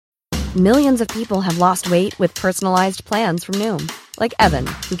Millions of people have lost weight with personalized plans from Noom. Like Evan,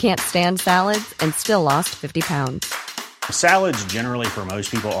 who can't stand salads and still lost 50 pounds. Salads generally for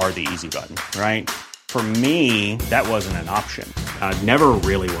most people are the easy button, right? For me, that wasn't an option. I never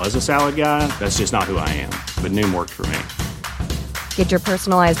really was a salad guy. That's just not who I am. But Noom worked for me. Get your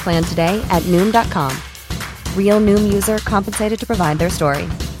personalized plan today at Noom.com. Real Noom user compensated to provide their story.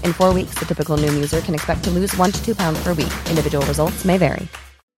 In 4 weeks, the typical Noom user can expect to lose 1 to 2 pounds per week. Individual results may vary.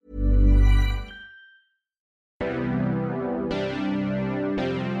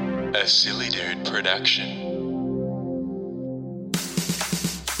 A Silly Dude production.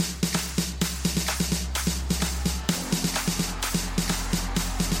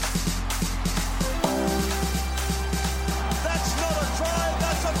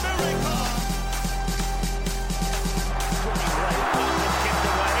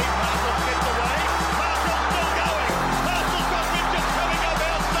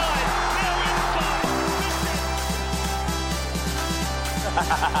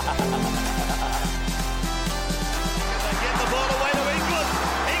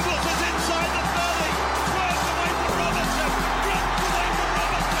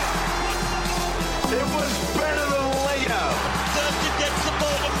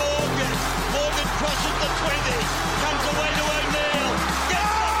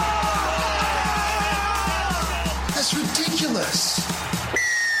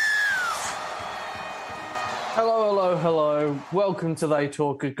 Hello. Welcome to They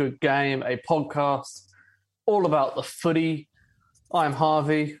Talk a Good Game, a podcast all about the footy. I'm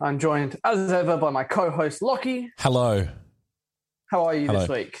Harvey. I'm joined, as ever, by my co-host, Lockie. Hello. How are you this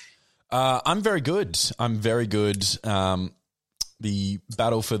week? I'm very good. The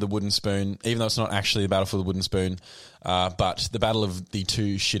battle for the wooden spoon, even though it's not actually the battle for the wooden spoon, but the battle of the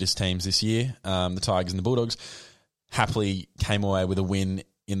two shittest teams this year, the Tigers and the Bulldogs, happily came away with a win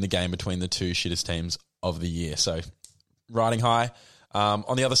in the game between the two shittest teams of the year. So, riding high.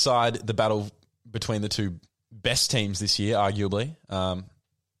 On the other side, the battle between the two best teams this year, arguably.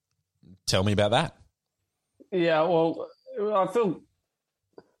 Tell me about that. Yeah, well, I feel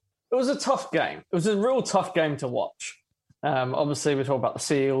it was a tough game. It was a real tough game to watch. Obviously, we talk about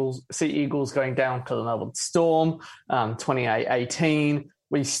the Sea Eagles going down to the Melbourne Storm, 28-18.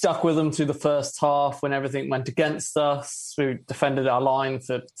 We stuck with them through the first half when everything went against us. We defended our line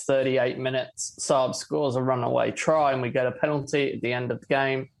for 38 minutes. Saab scores a runaway try and we get a penalty at the end of the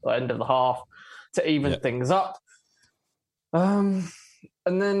game, or end of the half, to even things up. And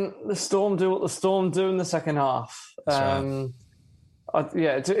then the Storm do what the Storm do in the second half. Right.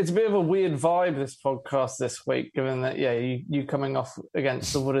 It's a bit of a weird vibe, this podcast this week, given that, you coming off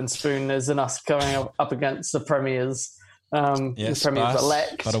against the wooden spooners and us coming up against the premiers. The premiers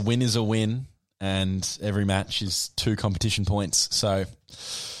elect. But a win is a win, and every match is 2 competition points. So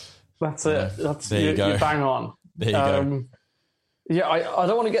that's it. There you go. You bang on. There you go. Yeah, I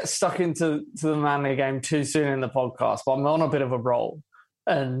don't want to get stuck into the Manly game too soon in the podcast, but I'm on a bit of a roll,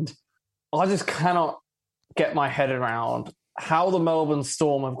 and I just cannot get my head around how the Melbourne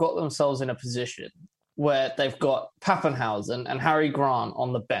Storm have got themselves in a position where they've got Pappenhausen and Harry Grant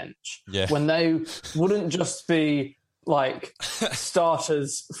on the bench when they wouldn't just be like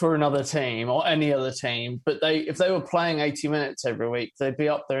starters for another team or any other team, but if they were playing 80 minutes every week, they'd be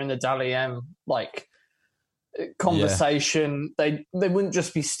up there in the Dally M conversation. They wouldn't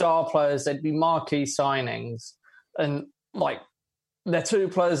just be star players, they'd be marquee signings, and they're 2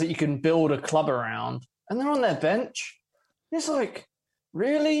 players that you can build a club around, and they're on their bench. It's like,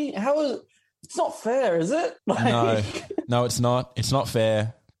 really? It's not fair, is it? No, it's not. It's not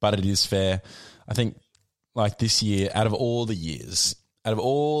fair, but it is fair. I think this year, out of all the years, out of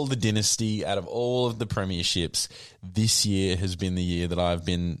all the dynasty, out of all of the premierships, this year has been the year that I've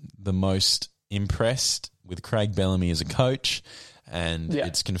been the most impressed with Craig Bellamy as a coach, and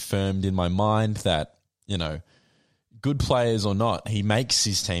it's confirmed in my mind that, good players or not, he makes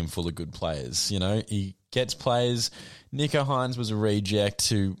his team full of good players. He gets players. Nico Hines was a reject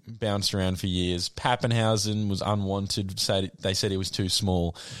who bounced around for years. Pappenhausen was unwanted. They said he was too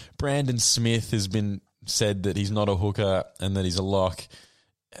small. Brandon Smith has been said that he's not a hooker and that he's a lock.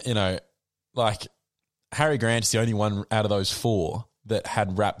 Harry Grant's the only one out of those 4 that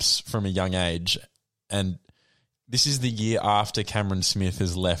had raps from a young age. And this is the year after Cameron Smith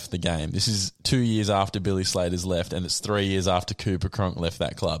has left the game. This is 2 years after Billy Slater's left, and it's 3 years after Cooper Cronk left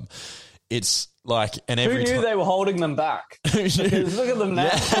that club. It's and every Who knew they were holding them back? Because look at them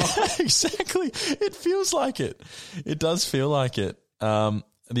now. Yeah, exactly. It feels like it. It does feel like it.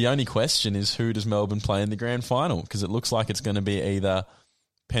 The only question is, who does Melbourne play in the grand final? Because it looks like it's going to be either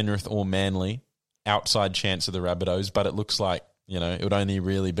Penrith or Manly. Outside chance of the Rabbitohs, but it looks like, it would only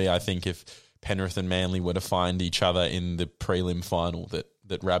really be, I think, if Penrith and Manly were to find each other in the prelim final that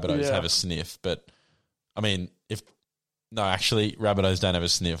Rabbitohs have a sniff. But, I mean, actually, Rabbitohs don't have a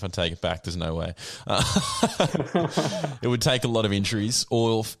sniff. I take it back. There's no way. It would take a lot of injuries,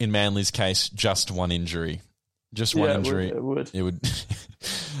 or in Manly's case, just one injury. Just one injury. It would. It would.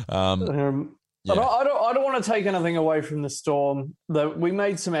 I don't want to take anything away from the Storm. We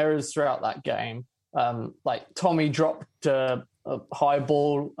made some errors throughout that game. Like Tommy dropped a high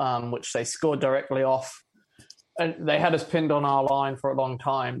ball, which they scored directly off. And they had us pinned on our line for a long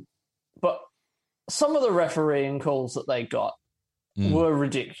time. But some of the refereeing calls that they got were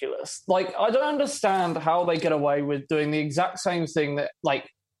ridiculous. Like, I don't understand how they get away with doing the exact same thing that, like,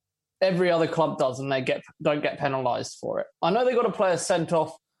 every other club does, and they don't get penalised for it. I know they got a player sent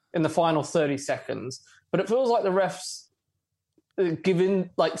off in the final 30 seconds, but it feels like the refs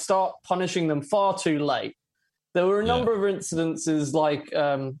start punishing them far too late. There were a number of incidences, like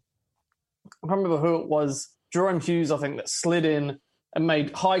I can't remember who it was, Jerome Hughes, I think, that slid in and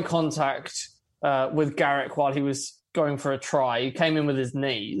made high contact with Garrick while he was going for a try. He came in with his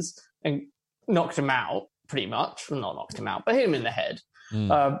knees and knocked him out, pretty much. Well, not knocked him out, but hit him in the head.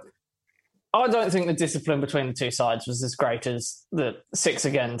 I don't think the discipline between the two sides was as great as the 6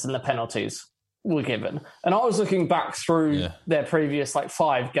 agains and the penalties were given. And I was looking back through their previous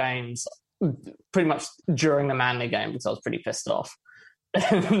 5 games, pretty much during the Manly game, because I was pretty pissed off.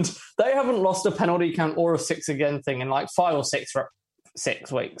 And they haven't lost a penalty count or a 6 again thing in 5 or 6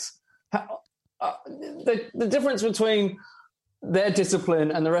 weeks. The difference between their discipline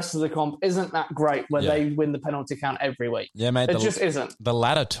and the rest of the comp isn't that great where they win the penalty count every week. Yeah, mate. It just isn't. The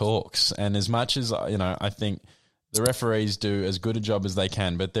ladder talks, and as much as, I think the referees do as good a job as they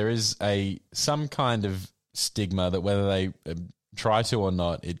can, but there is some kind of stigma that whether they try to or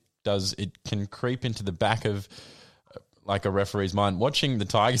not, it can creep into the back of a referee's mind. Watching the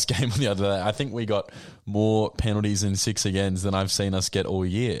Tigers game the other day, I think we got more penalties in 6 agains than I've seen us get all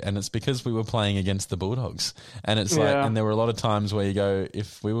year, and it's because we were playing against the Bulldogs. And it's and there were a lot of times where you go,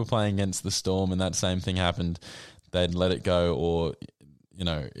 if we were playing against the Storm and that same thing happened, they'd let it go, or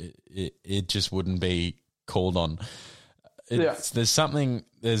it just wouldn't be called on. There's something.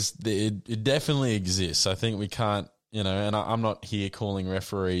 It definitely exists. I think we can't. And I'm not here calling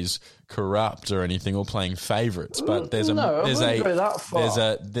referees corrupt or anything or playing favourites, but there's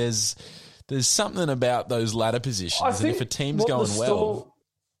something about those ladder positions, and if a team's going well,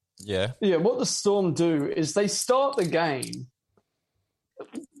 what the Storm do is they start the game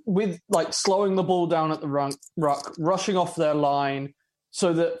with slowing the ball down at the ruck, rushing off their line,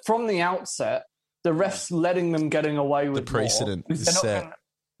 so that from the outset the refs letting them getting away with the precedent is set.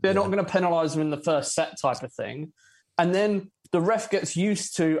 They're not going to penalise them in the first set type of thing. And then the ref gets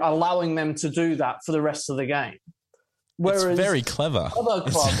used to allowing them to do that for the rest of the game. Whereas it's very clever. Other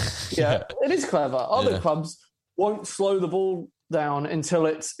clubs, it is clever. Other clubs won't slow the ball down until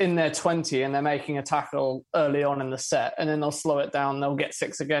it's in their 20 and they're making a tackle early on in the set, and then they'll slow it down and they'll get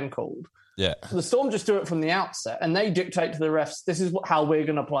 6 again called. Yeah. The Storm just do it from the outset, and they dictate to the refs, this is how we're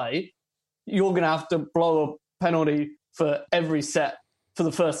going to play. You're going to have to blow a penalty for every set for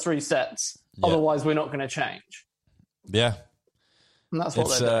the first 3 sets. Otherwise, we're not going to change. Yeah. And that's what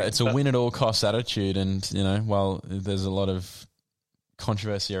they're doing. It's a win at all costs attitude, and while there's a lot of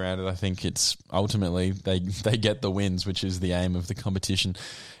controversy around it, I think it's ultimately they get the wins, which is the aim of the competition.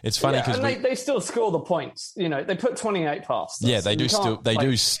 It's funny because they still score the points. They put 28 past us. Yeah, they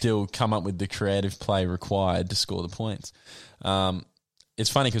do still come up with the creative play required to score the points. It's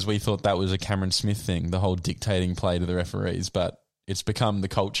funny because we thought that was a Cameron Smith thing, the whole dictating play to the referees, but it's become the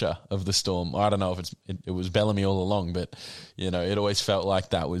culture of the Storm. I don't know if it was Bellamy all along, but it always felt like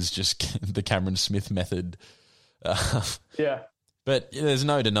that was just the Cameron Smith method. But there's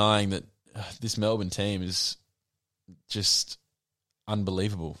no denying that this Melbourne team is just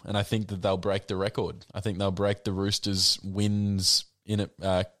unbelievable, and I think that they'll break the record. I think they'll break the Roosters' wins in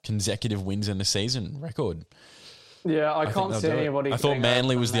consecutive wins in the season record. Yeah, I can't see anybody. I thought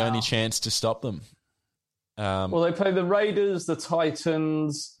Manly was the only chance to stop them. Well, they play the Raiders, the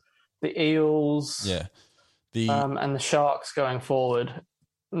Titans, the Eels, and the Sharks going forward.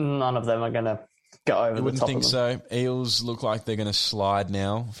 None of them are going to get over the top of them. I wouldn't think so. Eels look like they're going to slide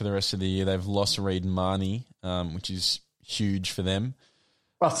now for the rest of the year. They've lost Reid Marnie, which is huge for them.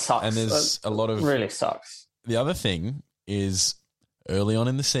 That sucks. And there's a lot of... really sucks. The other thing is early on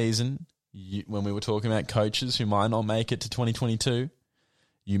in the season, when we were talking about coaches who might not make it to 2022...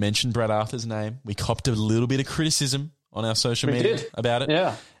 You mentioned Brad Arthur's name. We copped a little bit of criticism on our social media about it.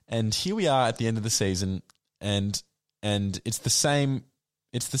 Yeah. And here we are at the end of the season, and it's the same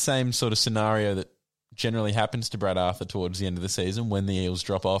sort of scenario that generally happens to Brad Arthur towards the end of the season when the Eels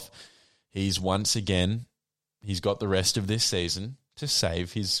drop off. He's got the rest of this season to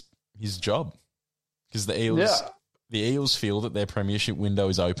save his job, because the Eels feel that their premiership window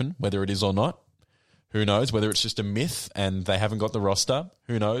is open, whether it is or not. Who knows? Whether it's just a myth and they haven't got the roster,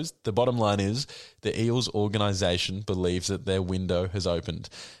 who knows? The bottom line is the Eels organisation believes that their window has opened,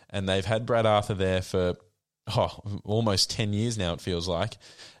 and they've had Brad Arthur there for almost 10 years now, it feels like,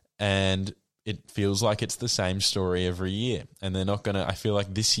 and it feels like it's the same story every year, and they're not going to – I feel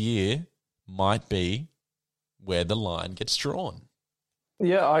like this year might be where the line gets drawn.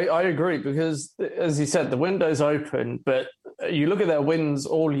 Yeah, I agree, because, as you said, the window's open, but you look at their wins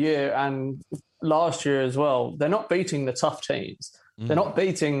all year and last year as well, they're not beating the tough teams. They're not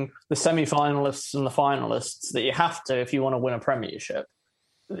beating the semi-finalists and the finalists that you have to if you want to win a premiership.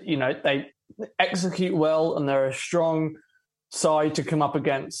 You know, they execute well and they're a strong side to come up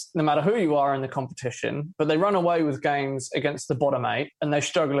against no matter who you are in the competition, but they run away with games against the bottom 8 and they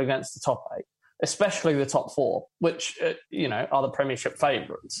struggle against the top 8. Especially the top 4, which, are the premiership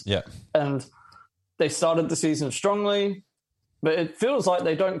favourites. Yeah. And they started the season strongly, but it feels like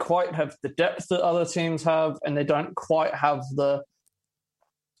they don't quite have the depth that other teams have, and they don't quite have the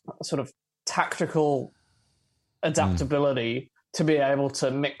sort of tactical adaptability to be able to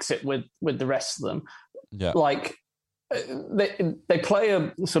mix it with the rest of them. Yeah. Like, they play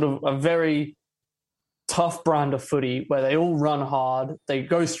a sort of a very tough brand of footy where they all run hard, they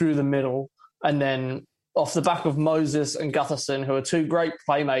go through the middle, and then off the back of Moses and Gutherson, who are two great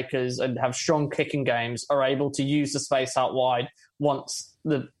playmakers and have strong kicking games, are able to use the space out wide once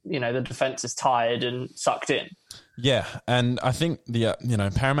the defence is tired and sucked in. Yeah, and I think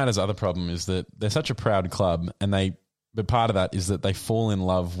Parramatta's other problem is that they're such a proud club, but part of that is that they fall in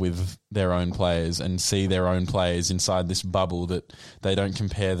love with their own players and see their own players inside this bubble that they don't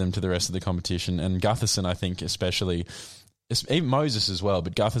compare them to the rest of the competition. And Gutherson, I think, especially, even Moses as well,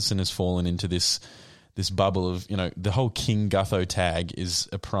 but Gutherson has fallen into this bubble of, the whole King Gutho tag is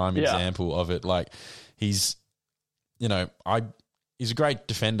a prime example of it. Like, he's a great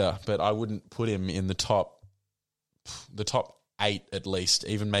defender, but I wouldn't put him in the top 8 at least,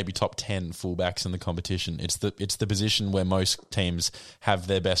 even maybe top 10 fullbacks in the competition. It's the position where most teams have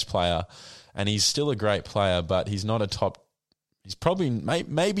their best player, and he's still a great player, but he's not a top. He's probably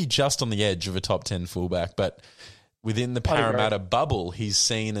maybe just on the edge of a top 10 fullback, but within the Parramatta bubble, he's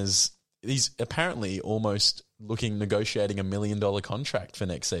seen as he's apparently almost negotiating $1 million contract for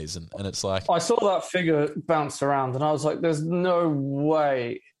next season, and it's like I saw that figure bounce around, and I was like, "There's no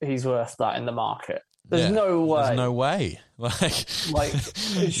way he's worth that in the market." There's no way. There's no way.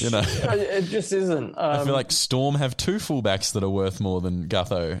 It just isn't. I feel like Storm have 2 fullbacks that are worth more than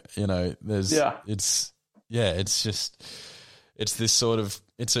Gutho. It's this sort of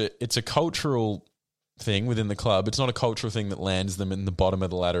it's a cultural thing within the club. It's not a cultural thing that lands them in the bottom of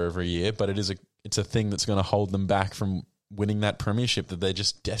the ladder every year, but it's a thing that's going to hold them back from winning that premiership that they're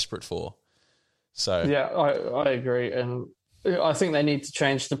just desperate for. So yeah, I agree, and I think they need to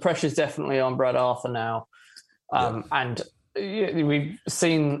change. The pressure's definitely on Brad Arthur now, and we've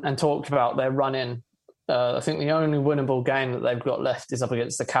seen and talked about their run-in. I think the only winnable game that they've got left is up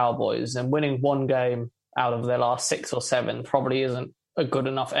against the Cowboys, and winning one game out of their last 6 or 7 probably isn't a good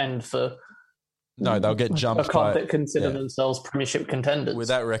enough end for. No, they'll get jumped a club that consider themselves premiership contenders. With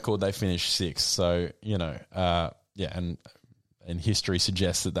that record, they finished 6th. So, and history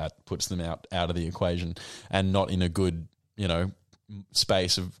suggests that puts them out of the equation and not in a good,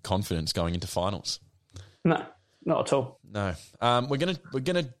 space of confidence going into finals. No, not at all. No. We're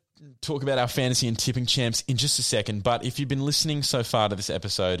gonna talk about our fantasy and tipping champs in just a second, but if you've been listening so far to this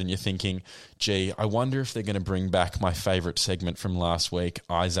episode and you're thinking, gee, I wonder if they're going to bring back my favourite segment from last week,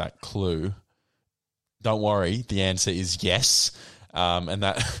 Isaac Clue. Don't worry, the answer is yes. And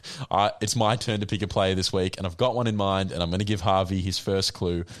that it's my turn to pick a player this week, and I've got one in mind, and I'm going to give Harvey his first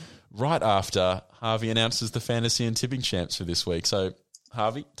clue right after Harvey announces the fantasy and tipping champs for this week. So,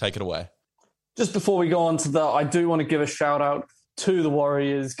 Harvey, take it away. Just before we go on to that, I do want to give a shout out to the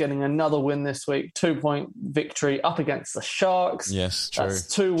Warriors getting another win this week, 2-point victory up against the Sharks. Yes, true. That's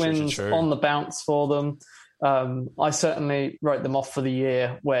 2 wins on the bounce for them. I certainly wrote them off for the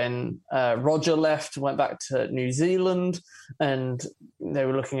year when Roger left, went back to New Zealand, and they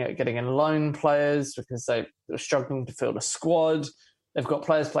were looking at getting in loan players because they were struggling to field a squad. They've got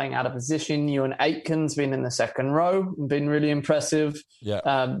players playing out of position. Ewan Aitken's been in the second row and been really impressive.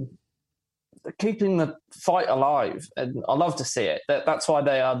 Yeah. Keeping the fight alive, and I love to see it. That's why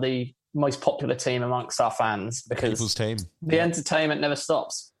they are the most popular team amongst our fans, because People's team. The entertainment never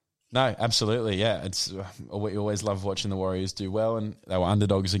stops. No, absolutely, yeah. We always love watching the Warriors do well, and they were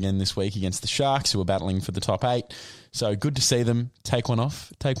underdogs again this week against the Sharks, who were battling for the top 8. So good to see them take one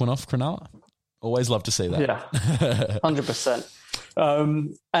off Cronulla. Always love to see that. Yeah, 100%.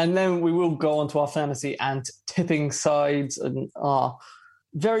 And then we will go on to our fantasy and tipping sides, and our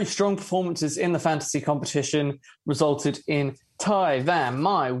very strong performances in the fantasy competition resulted in Ty Van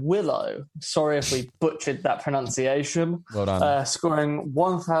My Willow. Sorry if we butchered that pronunciation. Well done. Scoring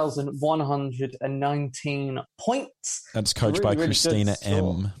 1,119 points. That's coached by Christina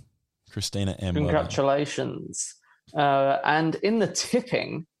M. Christina M. Congratulations. And in the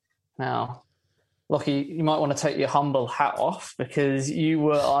tipping, now, Lockie, you might want to take your humble hat off because you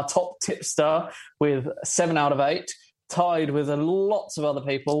were our top tipster with 7 out of 8. Tied with lots of other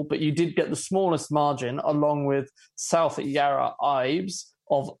people, but you did get the smallest margin along with South Yarra Ives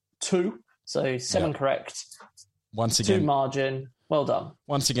of 2. So 7 correct. Once again, 2 margin. Well done.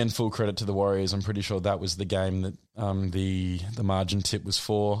 Once again, full credit to the Warriors. I'm pretty sure that was the game that the margin tip was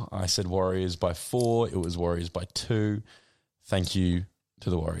for. I said Warriors by 4. It was Warriors by 2. Thank you to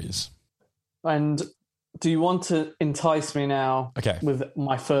the Warriors. And do you want to entice me now with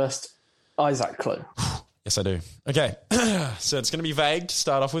my first Isaac clue? Yes, I do. Okay, so it's going to be vague to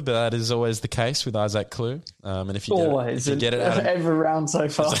start off with, but that is always the case with Isaac Clue. And if you get it out of every round so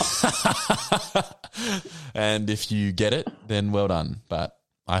far, and if you get it, then well done. But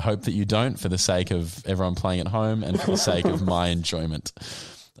I hope that you don't, for the sake of everyone playing at home and for the sake of my enjoyment.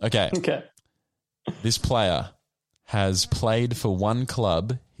 Okay. This player has played for one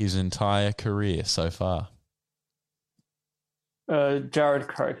club his entire career so far. Jared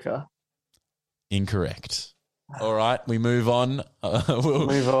Croker. Incorrect. All right, we move on.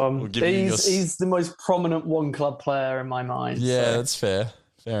 We'll give he's the most prominent one club player in my mind. Yeah, so. That's fair.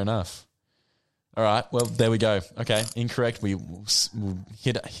 Fair enough. All right, well, there we go. Okay, incorrect. We'll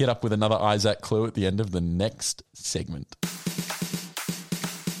hit up with another Isaac clue at the end of the next segment.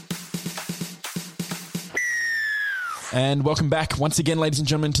 And welcome back once again, ladies and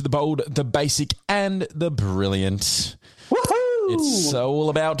gentlemen, to the bold, the basic, and the brilliant. It's all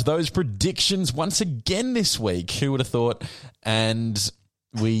about those predictions once again this week. Who would have thought? And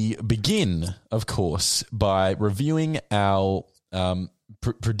we begin, of course, by reviewing our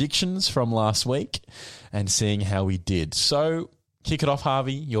predictions from last week and seeing how we did. So, kick it off,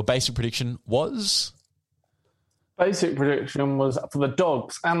 Harvey. Your basic prediction was? Basic prediction was for the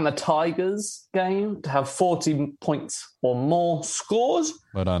Dogs and the Tigers game to have 40 points or more scores.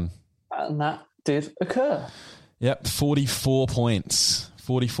 Well done. And that did occur. Yep, 44 points.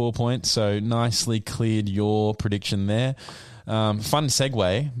 44 points, so nicely cleared your prediction there. Fun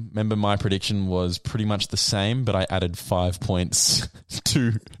segue. Remember, my prediction was pretty much the same, but I added 5 points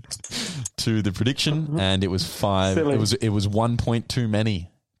to the prediction, and it was 5. Silly. It was 1 point too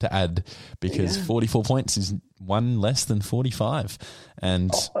many to add because 44 points is one less than 45,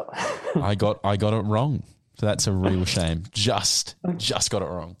 and I got it wrong. So that's a real shame. Just got it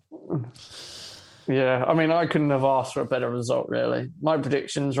wrong. Yeah, I mean, I couldn't have asked for a better result, really. My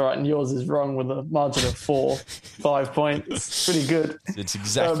prediction's right and yours is wrong with a margin of 5 points. Pretty good. It's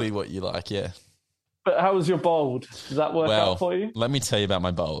exactly what you like, yeah. But how was your bold? Did that work out for you? Let me tell you about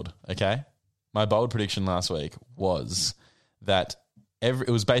my bold, okay? My bold prediction last week was that it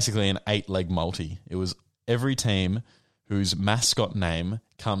was basically an 8-leg multi. It was every team whose mascot name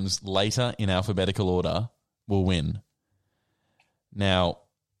comes later in alphabetical order will win. Now,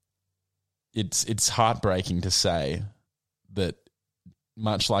 it's heartbreaking to say that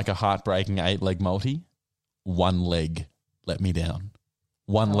much like a heartbreaking 8-leg multi, one leg let me down.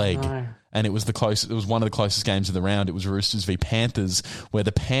 One leg. No. And it was one of the closest games of the round. It was Roosters v Panthers, where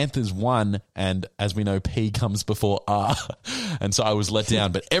the Panthers won, and as we know, P comes before R. And so I was let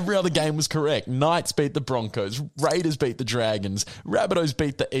down. But every other game was correct. Knights beat the Broncos, Raiders beat the Dragons, Rabbitohs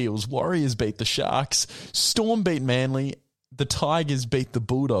beat the Eels, Warriors beat the Sharks, Storm beat Manly, the Tigers beat the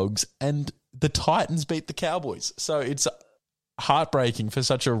Bulldogs, and the Titans beat the Cowboys. So it's heartbreaking for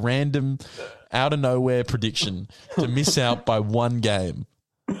such a random, out-of-nowhere prediction to miss out by one game.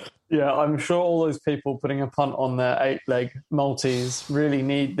 Yeah, I'm sure all those people putting a punt on their 8-leg multis really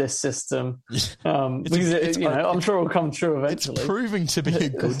need this system. I'm sure it'll come true eventually. It's proving to be a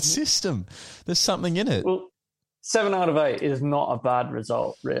good system. There's something in it. Well, 7 out of 8 is not a bad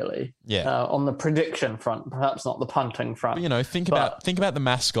result, really. Yeah. On the prediction front, perhaps not the punting front. But, think about the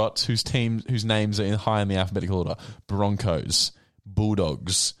mascots whose names are high in the alphabetical order: Broncos,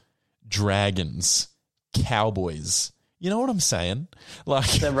 Bulldogs, Dragons, Cowboys. You know what I'm saying?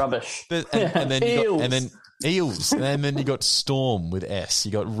 Like they're rubbish. And then Eels. And then you got Storm with S.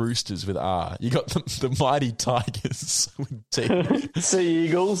 You got Roosters with R. You got the Mighty Tigers with T. Sea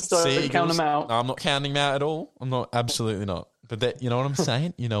Eagles. Don't count them out. No, I'm not counting them out at all. I'm not. Absolutely not. But you know what I'm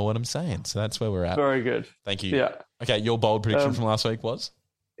saying? You know what I'm saying. So that's where we're at. Very good. Thank you. Yeah. Okay, your bold prediction from last week was?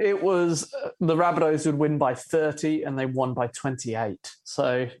 It was the Rabbitohs would win by 30 and they won by 28.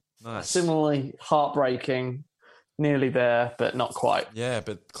 So Nice. similarly heartbreaking, nearly there, but not quite. Yeah,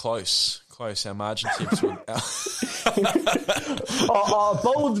 but close. Our margin tips were... Our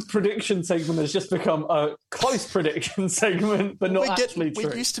bold prediction segment has just become a close prediction segment, but not actually true.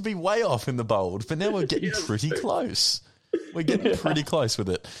 We used to be way off in the bold, but now we're getting pretty close. We're getting pretty close with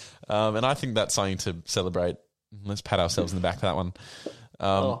it. And I think that's something to celebrate. Let's pat ourselves in the back for that one.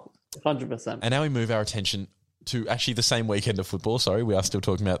 100%. And now we move our attention to actually the same weekend of football. Sorry, we are still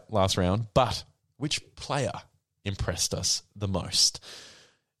talking about last round. But which player impressed us the most?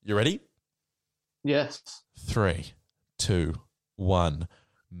 You ready? Yes. 3, 2, 1.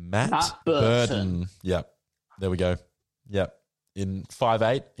 Matt Burton. Yep. There we go. Yep. In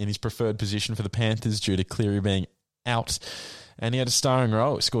 5'8", in his preferred position for the Panthers due to Cleary being out. And he had a starring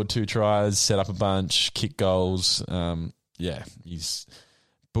role. He scored 2 tries, set up a bunch, kicked goals. He's...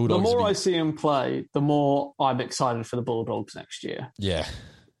 Bulldogs. The more I see him play, the more I'm excited for the Bulldogs next year. Yeah.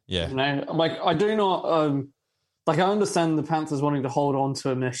 You know, I do not... I understand the Panthers wanting to hold on to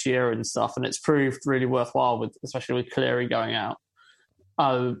him this year and stuff, and it's proved really worthwhile, especially with Cleary going out.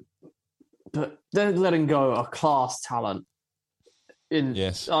 But they're letting go a class talent.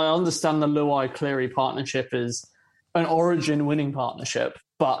 Yes. I understand the Luai-Cleary partnership is an origin winning partnership,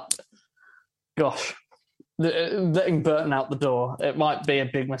 but gosh, letting Burton out the door, it might be a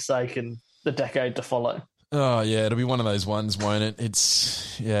big mistake in the decade to follow. Oh yeah, it'll be one of those ones, won't it?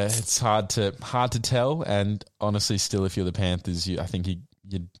 It's hard to tell. And honestly, still, if you're the Panthers, I think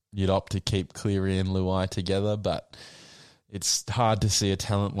you'd opt to keep Cleary and Luai together. But it's hard to see a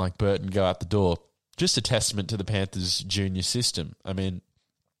talent like Burton go out the door. Just a testament to the Panthers' junior system. I mean,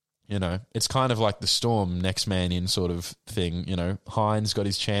 you know, it's kind of like the Storm next man in sort of thing. You know, Hines got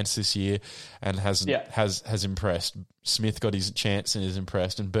his chance this year and has impressed. Smith got his chance and is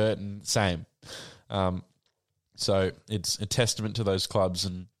impressed, and Burton same. So it's a testament to those clubs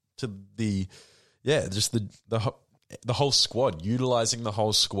and to the whole squad, utilising the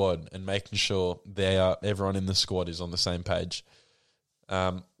whole squad and making sure everyone in the squad is on the same page.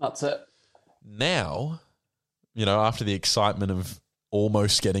 That's it. Now, you know, after the excitement of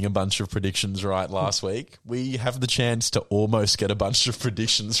almost getting a bunch of predictions right last week, we have the chance to almost get a bunch of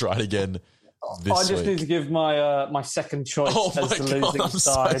predictions right again this I just week. need to give my second choice as the losing I'm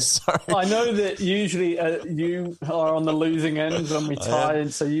side. so sorry. I know that usually you are on the losing end when we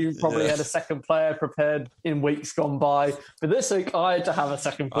tied, so you probably had a second player prepared in weeks gone by. But this week I had to have a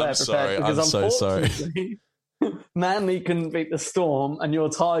second player prepared because unfortunately Manly couldn't beat the Storm and your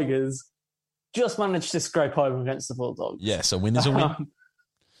Tigers just managed to scrape home against the Bulldogs. Yeah, so win is a win.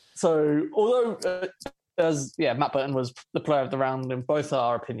 So although, Matt Burton was the player of the round in both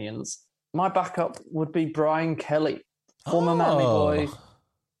our opinions, my backup would be Brian Kelly, former Manly boy,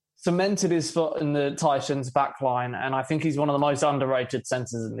 cemented his spot in the Titans back line, and I think he's one of the most underrated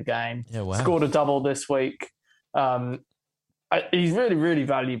centres in the game. Yeah, wow. Scored a double this week. He's really, really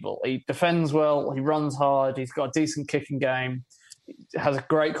valuable. He defends well, he runs hard, he's got a decent kicking game, he has a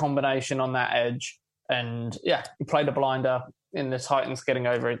great combination on that edge, and he played a blinder in the Titans getting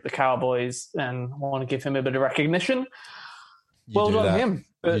over the Cowboys, and I want to give him a bit of recognition. Well done, him.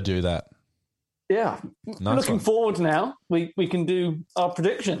 You do that. Yeah. Nice Looking one. forward now, we can do our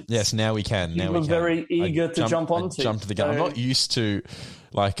predictions. Yes, now we can. You were very eager to jump onto. Jump to the gun. I'm not used to,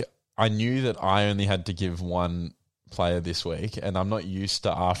 I knew that I only had to give one player this week, and I'm not used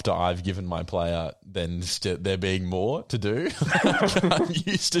to after I've given my player, then there being more to do. I'm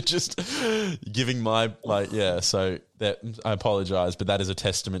used to just giving my, so that, I apologise, but that is a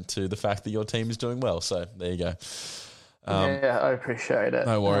testament to the fact that your team is doing well. So there you go. I appreciate it.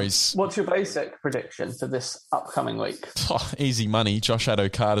 No worries. What's your basic prediction for this upcoming week? Easy money. Josh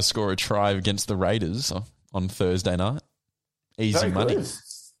Adokar to score a try against the Raiders on Thursday night. Easy Very money. good.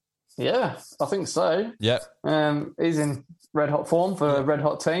 Yeah, I think so. Yep. He's in red hot form for a red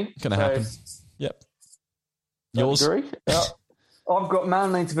hot team. Going to happen. Yep. Yours? Agree. Yep. I've got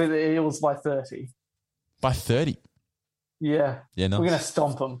Manly to beat the Eels by 30. By 30? Yeah. Yeah, nice. We're going to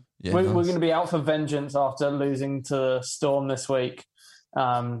stomp them. Yeah, we're nice. going to be out for vengeance after losing to Storm this week.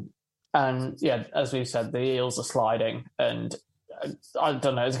 And as we said, the Eels are sliding. And I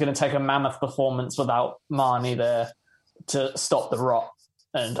don't know, it's going to take a mammoth performance without Marnie there to stop the rot.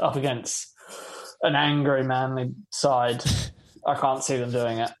 And up against an angry Manly side, I can't see them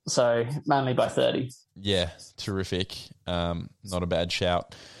doing it. So Manly by 30. Yeah, terrific. Not a bad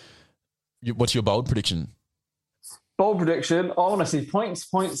shout. What's your bold prediction? Bold prediction, I want to see points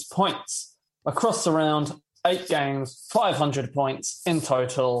across the round, 8 games, 500 points in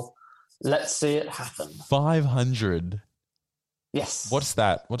total. Let's see it happen. 500? Yes. What's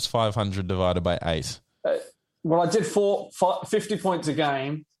that? What's 500 divided by 8? Well, I did 50 points a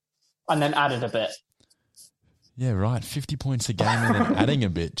game and then added a bit. Yeah, right. 50 points a game and then adding a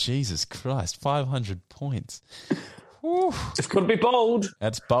bit. Jesus Christ, 500 points. Whew. It's going to be bold.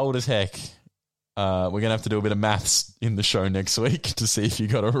 That's bold as heck. We're going to have to do a bit of maths in the show next week to see if you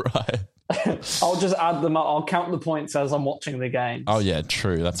got it right. I'll just add them up. I'll count the points as I'm watching the game. Oh, yeah,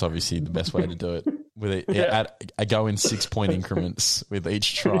 true. That's obviously the best way to do it. I go in 6-point increments with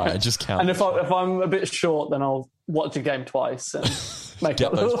each try. I just count. And if I'm a bit short, then I'll watch a game twice and make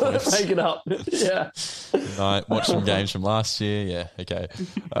it up. Yeah. Right, watch some games from last year. Yeah, okay.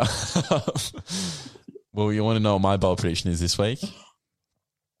 Well, you want to know what my bold prediction is this week?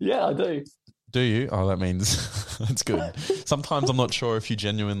 Yeah, I do. Do you? Oh, that means that's good. Sometimes I'm not sure if you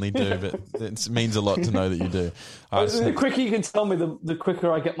genuinely do, but it means a lot to know that you do. The quicker you can tell me, the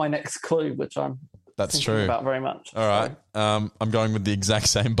quicker I get my next clue, which that's thinking true about very much. All right. I'm going with the exact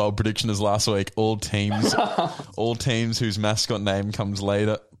same bold prediction as last week. All teams whose mascot name comes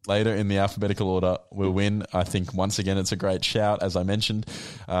later in the alphabetical order will win. I think once again it's a great shout, as I mentioned.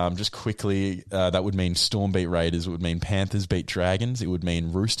 Just quickly, that would mean Storm beat Raiders. It would mean Panthers beat Dragons. It would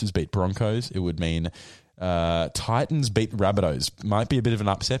mean Roosters beat Broncos. It would mean Titans beat Rabbitohs. Might be a bit of an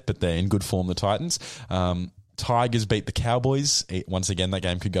upset, but they're in good form, the Titans. Tigers beat the Cowboys. Once again, that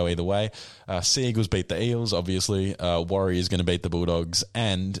game could go either way. Sea Eagles beat the Eels, obviously. Warriors going to beat the Bulldogs.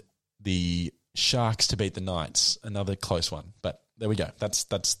 And the Sharks to beat the Knights. Another close one. But there we go.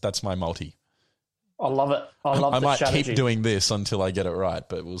 That's my multi. I love it. I might strategy. keep doing this until I get it right,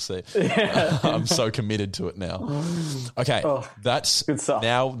 but we'll see. Yeah. I'm so committed to it now. Okay, that's good stuff.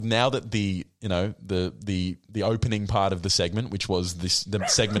 Now that the opening part of the segment, which was the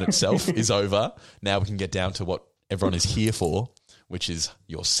segment itself, is over. Now we can get down to what everyone is here for, which is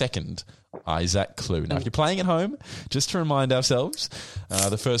your second Isaac clue. Now, if you're playing at home, just to remind ourselves,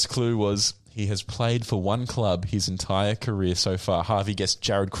 the first clue was he has played for one club his entire career so far. Harvey guessed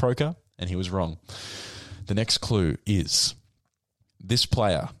Jared Croker, and he was wrong. The next clue is this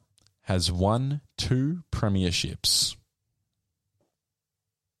player has won 2 premierships.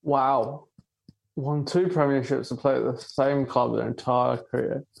 Wow. Won 2 premierships and played at the same club their entire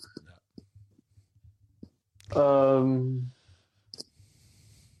career.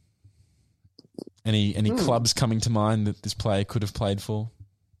 Any clubs coming to mind that this player could have played for?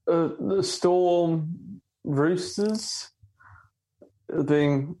 The Storm, Roosters,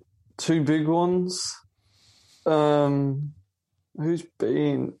 being 2 big ones. Who's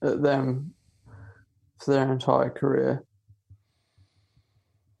been at them for their entire career?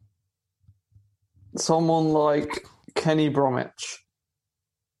 Someone like Kenny Bromwich.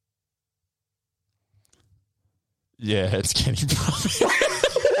 Yeah, it's Kenny Bromwich.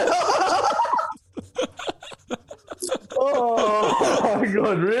 Oh my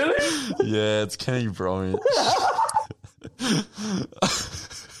God, really? Yeah, it's Kenny Bromwich.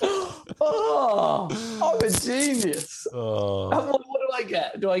 Oh, I'm a genius. Oh. What do I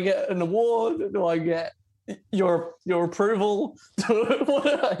get? Do I get an award? Do I get your approval? What do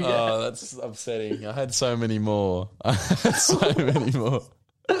I get? Oh, that's upsetting. I had so many more.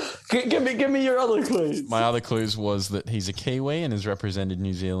 Give me your other clues. My other clues was that he's a Kiwi and has represented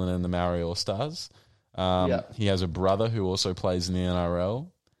New Zealand in the Maori All-Stars. He has a brother who also plays in the NRL.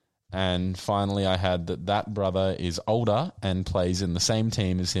 And finally, I had that brother is older and plays in the same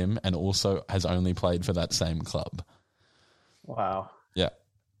team as him and also has only played for that same club. Wow. Yeah.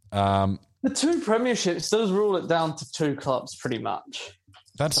 The 2 premierships does rule it down to 2 clubs pretty much.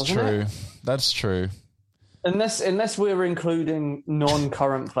 That's true. That's true. Unless we're including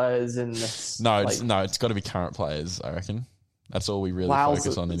non-current players in this. No, it's got to be current players, I reckon. That's all we really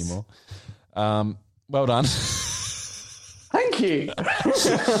focus on anymore. Well done. Thank you.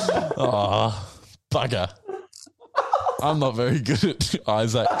 Oh, bugger. I'm not very good at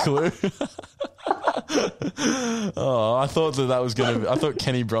Isaac Clue. I thought that was going to be... I thought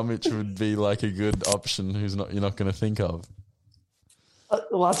Kenny Bromwich would be like a good option you're not going to think of.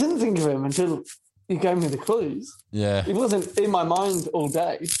 Well, I didn't think of him until you gave me the clues. Yeah. He wasn't in my mind all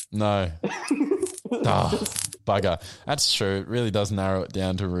day. No. Bugger. That's true. It really does narrow it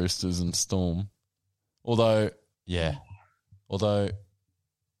down to Roosters and Storm. Although, yeah. All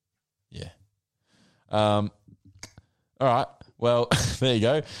right. Well, there you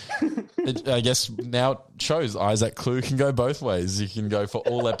go. I guess now it shows Isaac Clue can go both ways. You can go for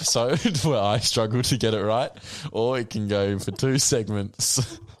all episode where I struggle to get it right, or it can go for 2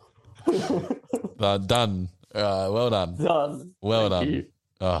 segments. Done. Well done. Done. Well Thank done. you.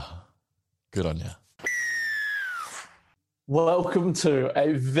 Oh, good on you. Welcome to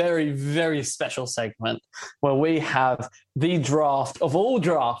a very, very special segment where we have the draft of all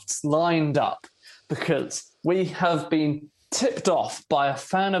drafts lined up because we have been tipped off by a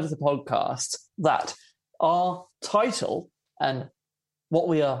fan of the podcast that our title and what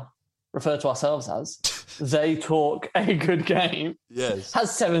we are referred to ourselves as, They Talk a Good Game, Yes.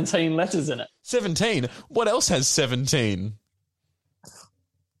 has 17 letters in it. 17? What else has 17?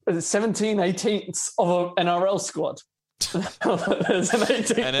 17 18ths of an NRL squad. There's an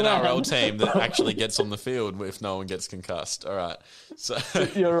 18th An NRL man. team that actually gets on the field if no one gets concussed. All right. So,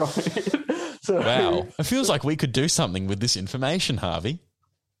 You're right. So, wow. It feels like we could do something with this information, Harvey.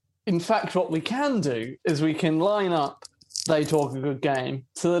 in fact, what we can do is we can line up They Talk a Good Game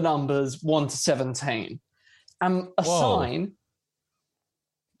to the numbers 1 to 17 and assign.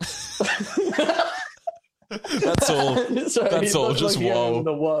 That's all. Sorry, That's all. it's Just like the end whoa. of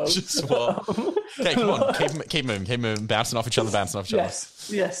the world. Just whoa. Okay, come on. Keep moving. Bouncing off each other. Yes.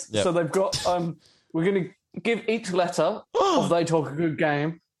 Yep. So they've got. We're going to give each letter of They Talk a Good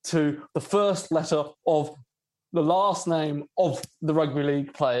Game to the first letter of the last name of the rugby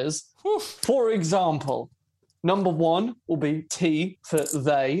league players. For example, number 1 will be T for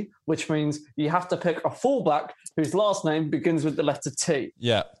they, which means you have to pick a fullback whose last name begins with the letter T.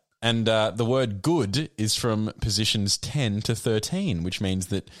 Yeah. And the word good is from positions 10 to 13, which means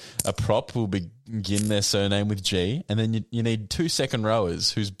that a prop will begin their surname with G, and then you need 2 second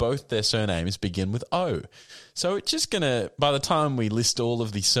rowers whose both their surnames begin with O. So it's just going to, by the time we list all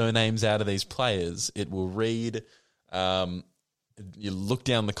of the surnames out of these players, it will read, you look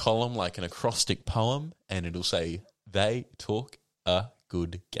down the column like an acrostic poem, and it'll say, They Talk a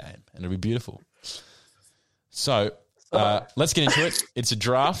Good Game. And it'll be beautiful. So... let's get into it. It's a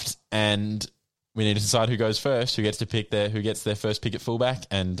draft, and we need to decide who goes first, who gets their first pick at fullback,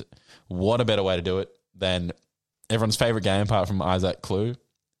 and what a better way to do it than everyone's favourite game, apart from Isaac Clue,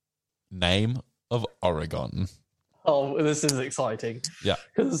 Name of Oregon. Oh, this is exciting. Yeah.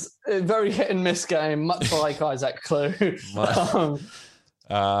 Because a very hit and miss game, much like Isaac Clue.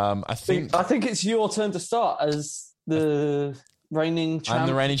 I think it's your turn to start as the reigning champion. I'm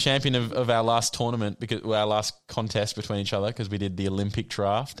the reigning champion of our last tournament, because our last contest between each other, because we did the Olympic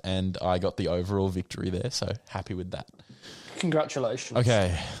draft, and I got the overall victory there, so happy with that. Congratulations.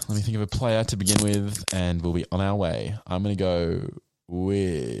 Okay, let me think of a player to begin with, and we'll be on our way. I'm going to go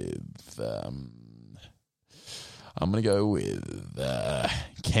with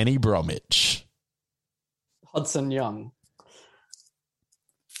Kenny Bromwich. Hudson Young.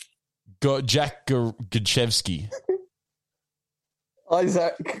 Got Jack Gajewski.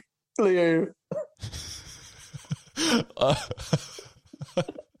 Isaac Liu. All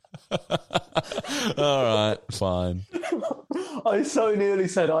right, fine. I so nearly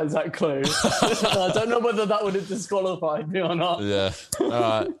said Isaac Clue. I don't know whether that would have disqualified me or not. Yeah. All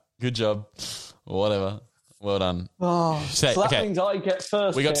right. Good job. Whatever. Well done. Oh, so that means I get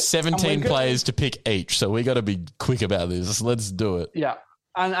first. We got pick, 17 players to pick each, so we got to be quick about this. Let's do it. Yeah.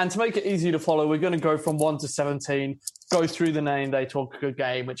 And to make it easy to follow, we're going to go from 1 to 17, go through the name They Talk a Good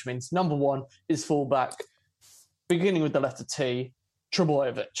Game, which means number 1 is fullback, beginning with the letter T,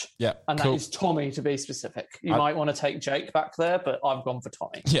 Trebojevic. Yeah, and cool. that is Tommy, to be specific. You might want to take Jake back there, but I've gone for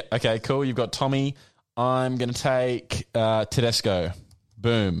Tommy. Yeah, okay, cool. You've got Tommy. I'm going to take Tedesco.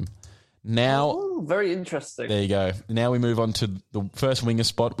 Boom. Now, very interesting. There you go. Now we move on to the first winger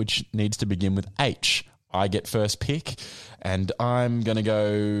spot, which needs to begin with H. I get first pick, and I'm going to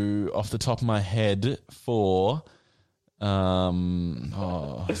go off the top of my head for... off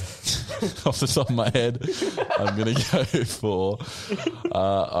the top of my head, I'm going to go for...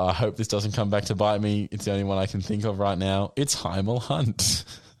 I hope this doesn't come back to bite me. It's the only one I can think of right now. It's Heimel Hunt.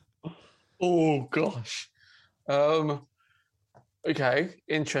 Oh, gosh. Okay,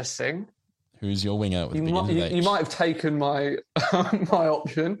 interesting. Who's your winger? With You might have taken my my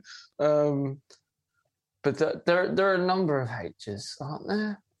option. But there are a number of H's, aren't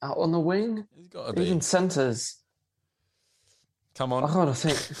there? Out on the wing? There's got to be. Even centres. Come on. I gotta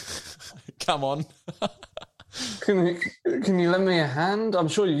think. Come on. Can you lend me a hand? I'm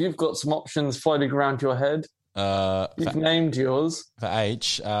sure you've got some options floating around your head. You've named yours. For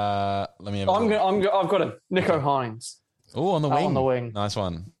H, let me have I've got him. Nico Hines. Oh, on the wing. On the wing. Nice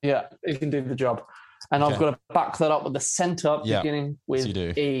one. Yeah, he can do the job. And I've got to back that up with the centre beginning with you do.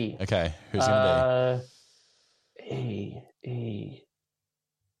 E. Okay, who's going to E. E.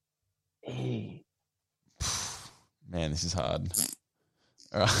 Man, this is hard.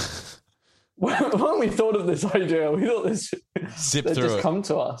 All right. When we thought of this idea, we thought this Zip they'd through just it. come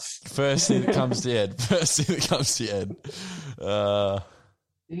to us. First thing that comes to your head. First thing that comes to your head.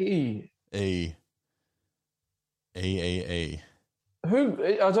 E. E. E. Who?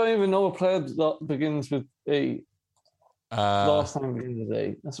 I don't even know a player that begins with E. Last name begins with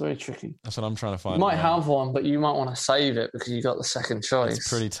E. That's very tricky. That's what I'm trying to find. You might have one, but you might want to save it because you got the second choice. It's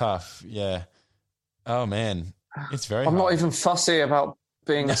pretty tough. Yeah. Oh, man. It's very I'm hard. not even fussy about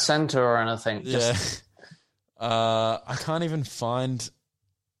being a centre or anything. Yeah. Just, I can't even find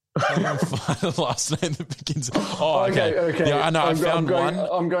the last name that begins. Oh, okay. Yeah, I know. I found one.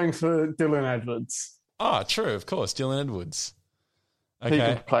 I'm going for Dylan Edwards. Oh, true. Of course. Dylan Edwards. He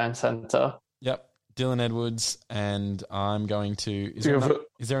Okay. can play in centre. Yep. Dylan Edwards. And I'm going to. Is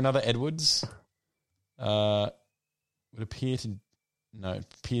there another Edwards? Would appear to. No, it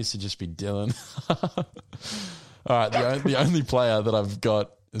appears to just be Dylan. All right. The only player that I've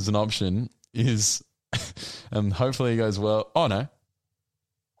got as an option is. And hopefully it goes well. Oh, no.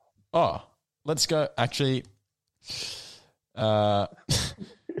 Oh, let's go. Actually,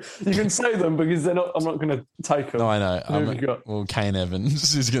 You can say them because they're not. I'm not going to take them. no, I know. Who have you got? Well, Kane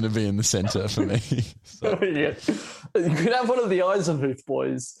Evans is going to be in the centre for me. So Yeah. You could have one of the Eisenhuth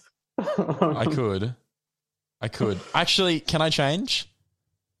boys. I could. Actually, can I change?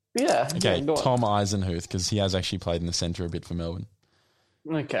 Yeah. Okay, yeah, go on. Tom Eisenhuth, because he has actually played in the centre a bit for Melbourne.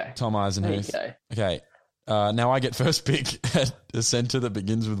 Okay. Tom Eisenhuth. Okay. Now I get first pick at a centre that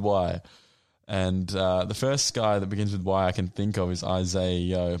begins with Y. And the first guy that begins with Y I can think of is Isaiah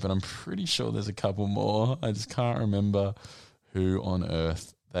Yeo, but I'm pretty sure there's a couple more. I just can't remember who on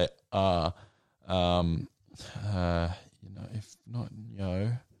earth they are. If not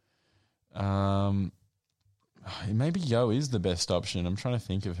Yeo, maybe Yeo is the best option. I'm trying to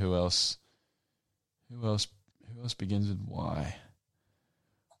think of who else begins with Y.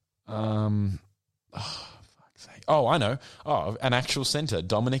 Fuck's sake. Oh, I know. Oh, an actual centre,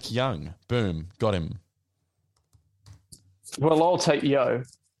 Dominic Young. Boom, got him. Well, I'll take Yo.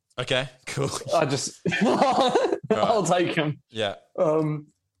 Okay, cool. I'll take him. Yeah.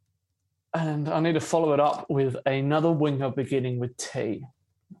 And I need to follow it up with another winger beginning with T.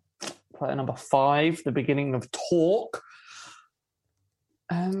 Player number 5, the beginning of talk.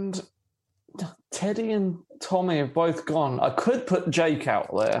 And Teddy and Tommy have both gone. I could put Jake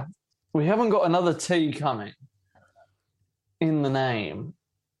out there. We haven't got another T coming in the name.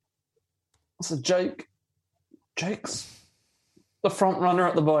 So Jake's the front runner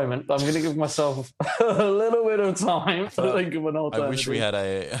at the moment. I'm going to give myself a little bit of time to think of an alternative. I wish we had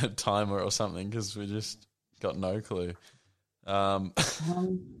a timer or something because we just got no clue.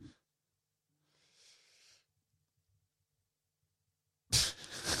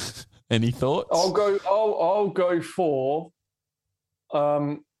 Any thoughts? I'll go for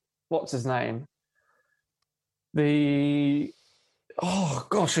what's his name? Oh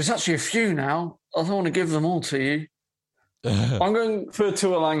gosh, there's actually a few now. I don't want to give them all to you. I'm going for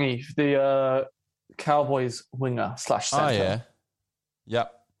Tuolangi, the Cowboys winger / centre. Oh yeah.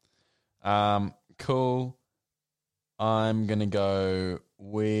 Yep. Cool. I'm gonna go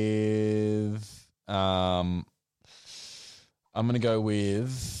with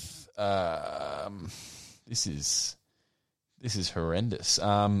this is horrendous.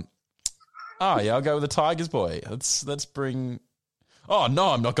 I'll go with the Tigers boy. Let's bring. Oh no,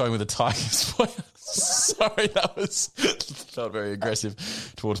 I'm not going with the Tigers boy. Sorry, that felt very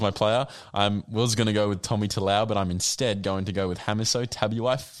aggressive towards my player. I was going to go with Tommy Talau, but I'm instead going to go with Hamiso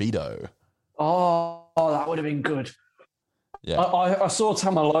Tabuai-Fidow. Oh, that would have been good. Yeah, I saw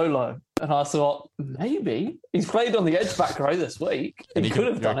Tamalolo and I thought maybe he's played on the edge back row this week. and He could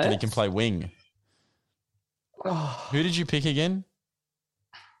have done it. And he can play wing. Oh, Who did you pick again?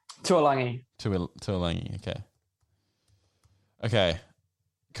 Tuolangi. Tuolangi. Okay.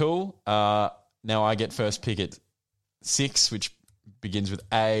 Cool. Now I get first pick at 6, which begins with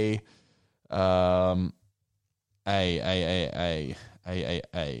A.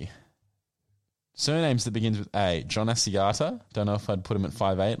 Surnames that begins with A. John Asiata. Don't know if I'd put him at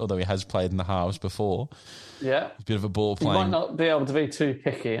 5'8", although he has played in the halves before. Yeah. He's a bit of a ball You might playing. not be able to be too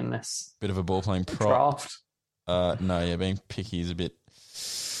picky in this Bit of a ball playing prop. draft. Being picky is a bit.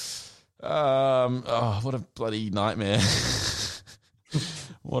 What a bloody nightmare!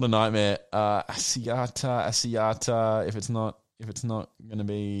 What a nightmare. Asiata. If it's not going to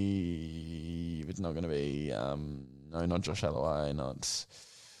be, no, not Josh Alloway.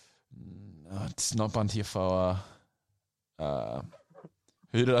 It's not Bunty Afoa.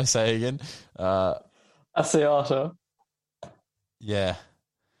 Who did I say again? Asiata. Yeah.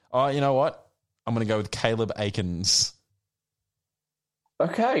 Oh, you know what? I'm going to go with Caleb Akins.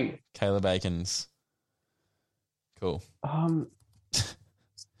 Okay. Caleb Akins. Cool. I've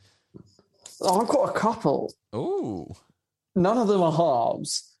got a couple. Ooh. None of them are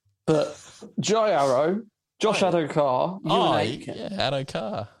halves, but Jai Arrow, Josh Adokar, Ewan Aitken. Yeah,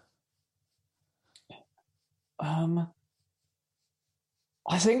 Adokar. I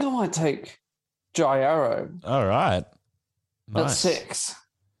think I might take Jai Arrow All right. at Nice. 6.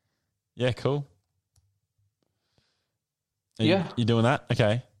 Yeah, cool. Yeah. You doing that?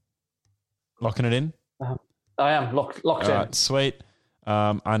 Okay. Locking it in? I am locked All in. right, sweet.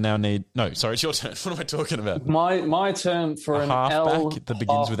 I now need... No, sorry, it's your turn. What am I talking about? My turn for A an halfback L that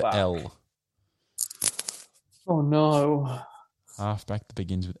begins with halfback. L. Oh, no. Halfback that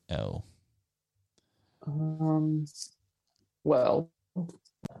begins with L. Well,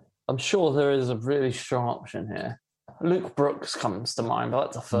 I'm sure there is a really strong option here. Luke Brooks comes to mind, but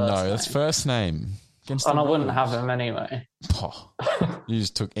that's a first No, name. that's first name. Against And the I wouldn't Roos. have him anyway. Oh, you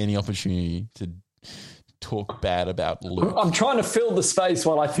just took any opportunity to talk bad about Luke. I'm trying to fill the space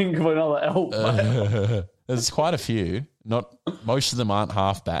while I think of another L player. There's quite a few. Not most of them aren't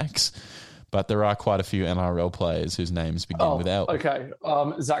halfbacks, but there are quite a few NRL players whose names begin with L. Okay.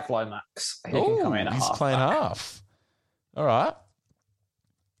 Zach Lomax. He can come in at he's halfback. playing half. All right.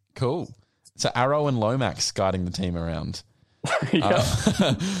 Cool. So Arrow and Lomax guiding the team around. Yeah.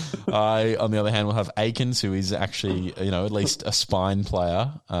 I, on the other hand, will have Akins, who is actually, at least a spine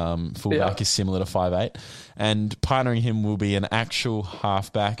player. Fullback is similar to 5'8". And partnering him will be an actual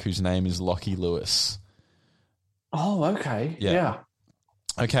halfback whose name is Lockie Lewis. Oh, okay. Yeah. Yeah.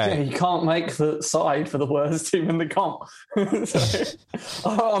 Okay. Yeah, you can't make the side for the worst team in the comp.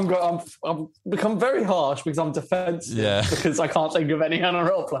 I'm become very harsh because I'm defensive. Yeah. Because I can't think of any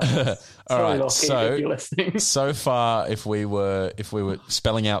NRL players. All Sorry, right. Lockie, So if you're listening. so far, if we were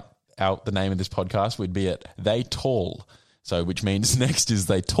spelling out the name of this podcast, we'd be at They Tall. So, which means next is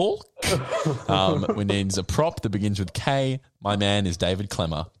They Talk. We need a prop that begins with K. My man is David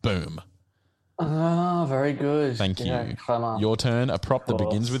Clemmer. Boom. Very good. Thank you. Yeah, Clemmer. Your turn. A prop that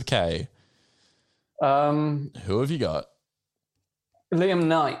begins with K. Who have you got? Liam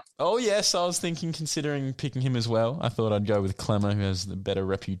Knight. Oh, yes. I was considering picking him as well. I thought I'd go with Clemmer, who has the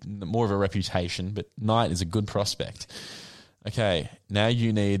more of a reputation, but Knight is a good prospect. Okay. Now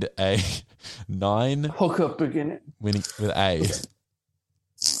you need a 9 Hooker beginning. winning with A.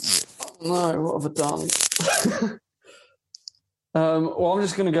 No, what have I done? Well, I'm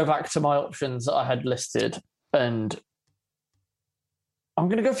just going to go back to my options that I had listed, and I'm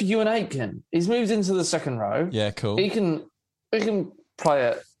going to go for Ewan Aitken. He's moved into the second row. Yeah, cool. He can play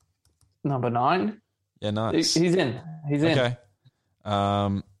at number 9. Yeah, nice. He's in. He's in. Okay.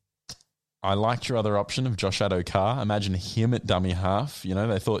 I liked your other option of Josh Adokar. Imagine him at dummy half.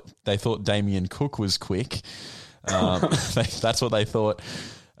 They thought Damien Cook was quick. That's what they thought.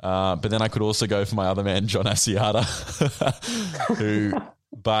 But then I could also go for my other man, John Asiata,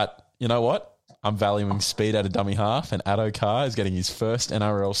 but you know what? I'm valuing speed at a dummy half, and Adokar is getting his first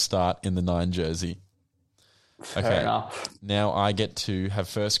NRL start in the 9 jersey. Fair enough. Now I get to have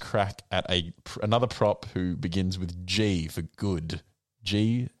first crack at another prop who begins with G for good.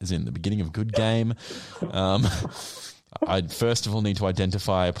 G is in the beginning of good game. I first of all need to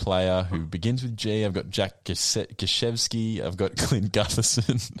identify a player who begins with G. I've got Jack Gashevsky. I've got Clint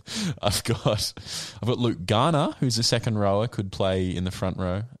Gutherson. I've got Luke Garner, who's a second rower, could play in the front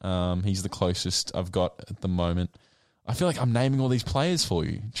row. He's the closest I've got at the moment. I feel like I'm naming all these players for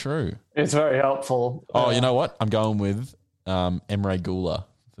you. True. It's very helpful. Oh, you know what? I'm going with Emre Gula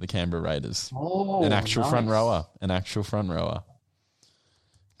for the Canberra Raiders. Oh, An actual nice. front rower.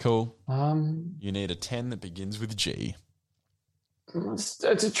 Cool. Um, You need a 10 that begins with G. it's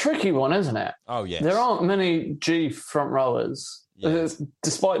a tricky one, isn't it? Oh, yes. There aren't many G front rowers, Yeah.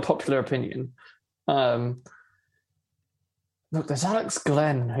 despite popular opinion. Look, there's Alex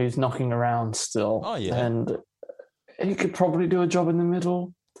Glenn who's knocking around still. Oh, yeah. And he could probably do a job in the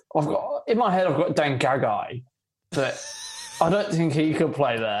middle. In my head, I've got Dan Gagai, but I don't think he could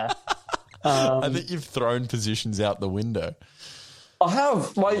play there. I think you've thrown positions out the window. I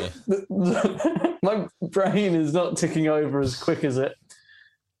have. My brain is not ticking over as quick as it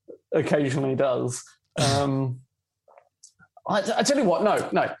occasionally does. I tell you what, no.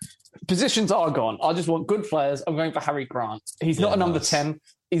 Positions are gone. I just want good players. I'm going for Harry Grant. He's not a number 10.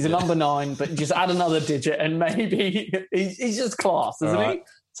 He's a number 9, but just add another digit and maybe he's just class, isn't he?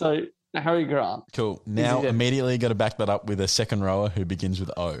 So Harry Grant. Cool. Now, immediately got to back that up with a second rower who begins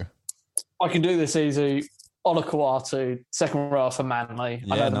with O. I can do this easy. Ola Kawatu, second rower for Manly.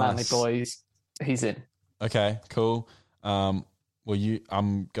 I know the Manly nice. boys. He's in. Okay, cool.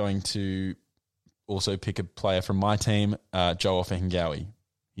 I'm going to also pick a player from my team, Joe Offengawi.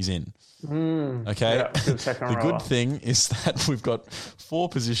 He's in. Okay. Yeah, good second The rower. good thing is that we've got 4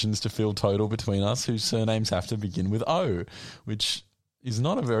 positions to fill total between us whose surnames have to begin with O, which is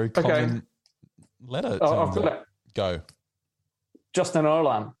not a very common letter. I've got it. Go. Justin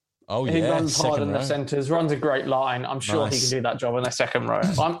Olam. Oh, He yeah. runs hard Second in the row. centres, runs a great line. I'm sure he Nice. can do that job in the second row.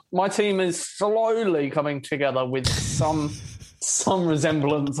 My team is slowly coming together with some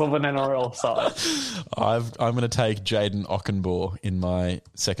resemblance of an NRL side. I'm going to take Jaden Ockenbaugh in my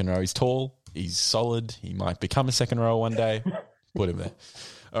second row. He's tall. He's solid. He might become a second row one day. Put him there.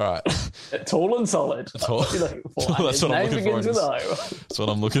 All right. Tall and solid. Tall. What are you looking for? And That's his what I'm name looking for begins in with this. O. That's what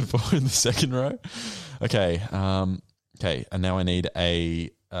I'm looking for in the second row. Okay. Okay. And now I need a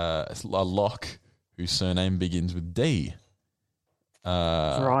lock whose surname begins with D.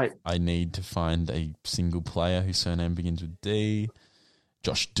 Right. I need to find a single player whose surname begins with D.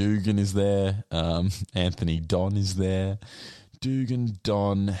 Josh Dugan is there. Anthony Don is there. Dugan,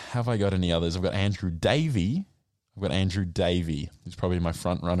 Don. Have I got any others? I've got Andrew Davey. Who's probably my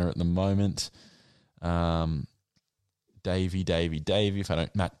front runner at the moment. Davey. If I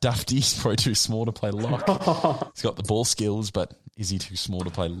don't, Matt Duffy's probably too small to play lock. He's got the ball skills, but is he too small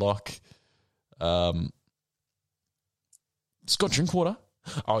to play lock? Scott Drinkwater.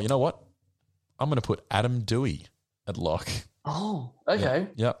 Oh, you know what? I'm going to put Adam Dewey at lock. Oh, okay.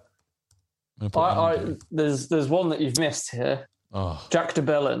 Yep. I'm gonna put Adam Dewey. There's one that you've missed here. Oh, Jack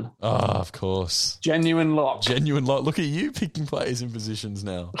DeBellin. of course. Genuine lock. Genuine lock. Look at you picking players in positions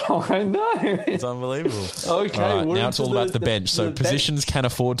now. Oh, I know. It's unbelievable. Okay. All right, we're now it's into all about the bench. So the positions can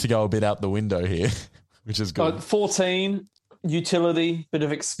afford to go a bit out the window here, which is good. 14, utility, bit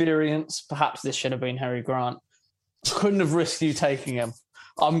of experience. Perhaps this should have been Harry Grant. Couldn't have risked you taking him.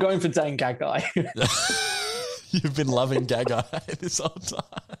 I'm going for Dane Gagai. You've been loving Gagai this whole time.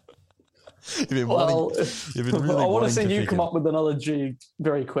 You've been Well, you've been really I want to wanting see you pick come him. up with another G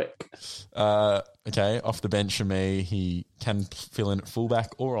very quick. Okay, off the bench for me, he can fill in at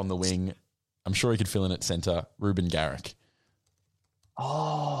fullback or on the wing. I'm sure he could fill in at centre. Ruben Garrick.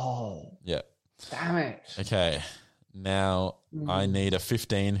 Oh, Yeah. damn it. Okay. Now I need a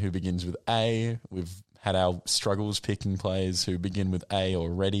 15 who begins with A. We've had our struggles picking players who begin with A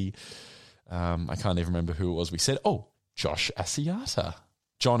already. I can't even remember who it was we said. Oh, Josh Asiata.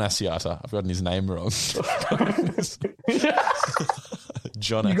 John Asiata. I've gotten his name wrong.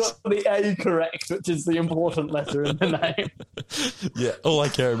 John You Asiata. got the A correct, which is the important letter in the name. Yeah, all I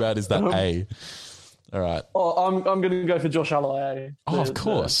care about is that A. All right. Oh, I'm going to go for Josh Alloway. Oh, of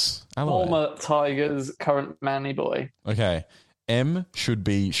course. The Alloway. former Tigers, current Manly boy. Okay. M should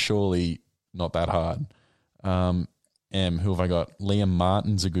be surely not that hard. M, who have I got? Liam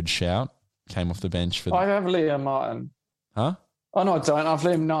Martin's a good shout. Came off the bench for I the... have Liam Martin. Huh? Oh, no, I don't. I have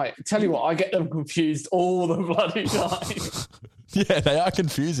Liam Knight. Tell you what, I get them confused all the bloody time. Yeah, they are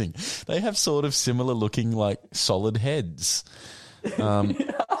confusing. They have sort of similar looking, like, solid heads.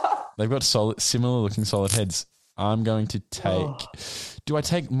 They've got similar looking solid heads. I'm going to take... Do I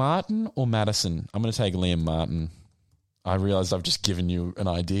take Martin or Madison? I'm going to take Liam Martin. I realised I've just given you an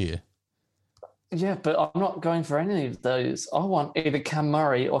idea. Yeah, but I'm not going for any of those. I want either Cam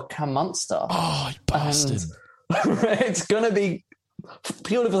Murray or Cam Munster. Oh, you bastard. It's going to be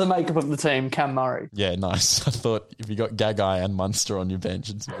purely for the makeup of the team, Cam Murray. Yeah, nice. I thought if you got Gagai and Munster on your bench,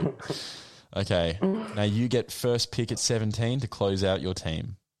 it's good. Okay. Now you get first pick at 17 to close out your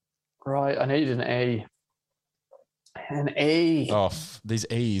team. Right, I need an E. An E. Oh, these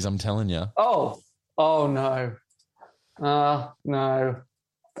E's, I'm telling you. Oh no. No. No.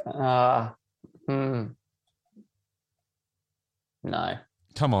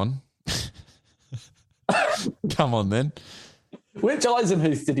 Come on. Come on, then. Which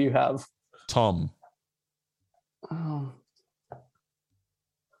Eisenhuth did you have? Tom. Oh.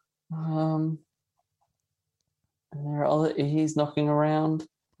 And there are other E's knocking around.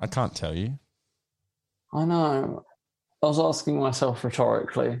 I can't tell you. I know. I was asking myself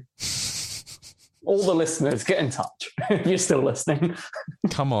rhetorically. All the listeners, get in touch if you're still listening.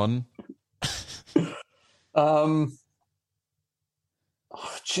 Come on. Oh,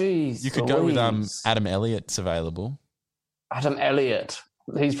 jeez. You could go with Louise. Adam Elliott's available. Adam Elliott.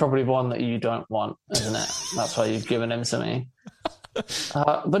 He's probably one that you don't want, isn't it? That's why you've given him to me.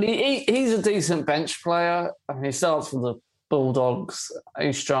 But he's a decent bench player. I mean, he starts for the Bulldogs.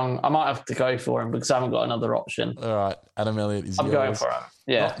 He's strong. I might have to go for him because I haven't got another option. All right. Adam Elliott is I'm yours. going for him.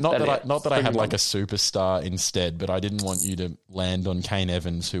 Yeah. Not Elliott. that I had Bring like him a superstar instead, but I didn't want you to land on Kane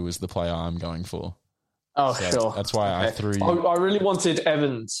Evans, who was the player I'm going for. on. Oh, So sure. that's why I threw you. I really wanted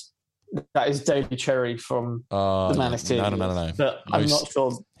Evans that is Daily Cherry from the Manatee. No. But I'm not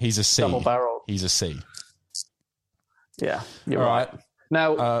sure. He's a C. Double barrel. He's a C. Yeah, you're All right.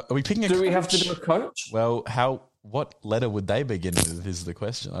 Now, are we picking a do coach? we have to do a coach? Well, what letter would they begin with is the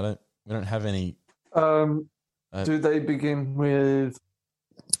question. We don't have any. Do they begin with?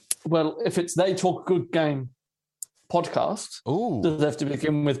 Well, if it's They Talk Good Game podcast, does it have to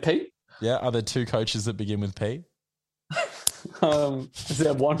begin with P? Yeah, are there two coaches that begin with P? Is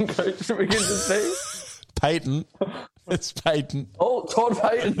there one coach that begins with P? Peyton. It's Peyton. Oh, Todd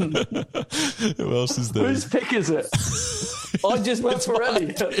Payton. Who else is there? Whose pick is it? I just went for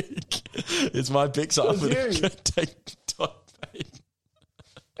Elliot. It's my pick, so I'm going to take Todd Payton.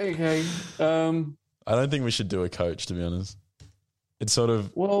 Okay. I don't think we should do a coach, to be honest. It's sort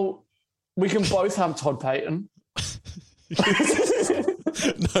of... Well, we can both have Todd Payton.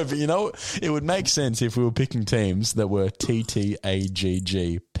 No, but you know, it would make sense if we were picking teams that were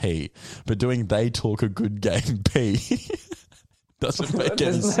TTAGGP, but doing They Talk a Good Game P doesn't make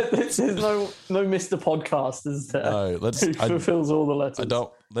any sense. There's no Mr. Podcast, is there? No, who fulfills all the letters.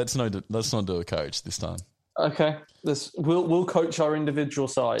 Let's not do a coach this time. Okay, we'll coach our individual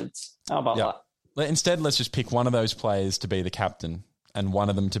sides. How about that? Instead, let's just pick one of those players to be the captain and one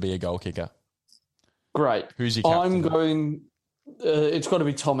of them to be a goal kicker. Great. Who's your captain? I'm going... it's got to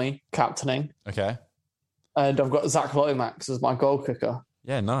be Tommy captaining. Okay. And I've got Zach Lomax as my goal kicker.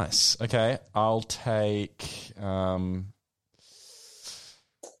 Yeah, nice. Okay, I'll take... I'm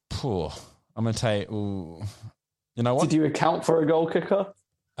going to take... Ooh, you know what? Did you account for a goal kicker?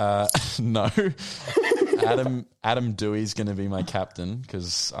 No. Adam Dewey's going to be my captain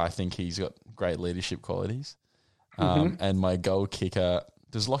because I think he's got great leadership qualities. And my goal kicker...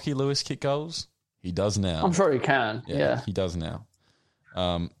 Does Lockie Lewis kick goals? He does now. I'm sure he can. Yeah. He does now.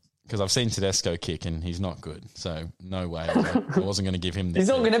 Because I've seen Tedesco kick and he's not good. So no way. I wasn't going to give him. He's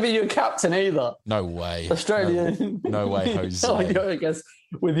not going to be your captain either. No way. Australian. No way, Jose. I guess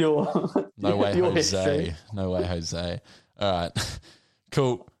with your no way, your Jose. history. No way, Jose. All right,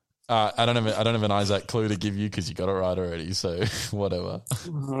 cool. I don't have an Isaac clue to give you because you got it right already. So whatever.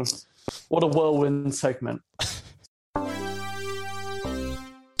 What a whirlwind segment.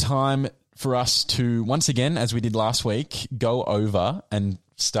 Time for us to, once again, as we did last week, go over and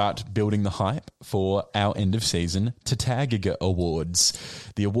start building the hype for our end of season Tatagaga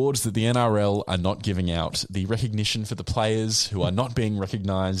Awards. The awards that the NRL are not giving out, the recognition for the players who are not being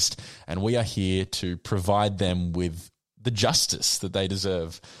recognised, and we are here to provide them with the justice that they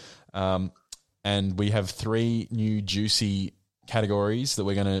deserve. And we have 3 new juicy categories that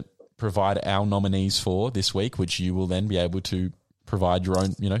we're going to provide our nominees for this week, which you will then be able to provide your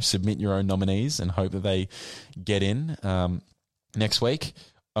own, submit your own nominees and hope that they get in next week.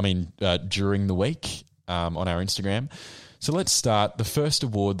 During the week on our Instagram. So let's start. The first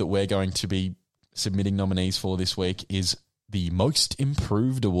award that we're going to be submitting nominees for this week is the Most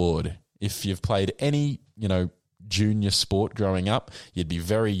Improved Award. If you've played any, junior sport growing up, you'd be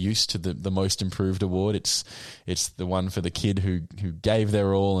very used to the Most Improved Award. It's the one for the kid who gave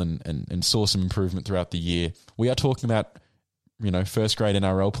their all and saw some improvement throughout the year. We are talking about first grade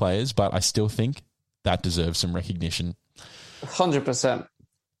NRL players, but I still think that deserves some recognition. 100%.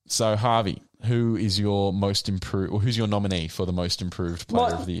 So, Harvey, who is your most improved, or who's your nominee for the most improved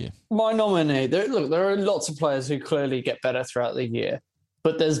player of the year? My nominee, there are lots of players who clearly get better throughout the year,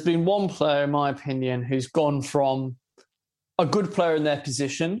 but there's been one player, in my opinion, who's gone from a good player in their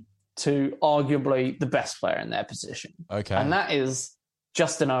position to arguably the best player in their position. Okay. And that is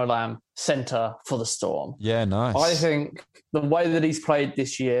Justin Olam, centre for the Storm. Yeah, nice. I think the way that he's played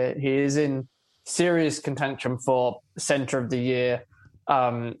this year, he is in serious contention for centre of the year.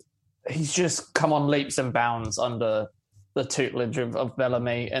 He's just come on leaps and bounds under the tutelage of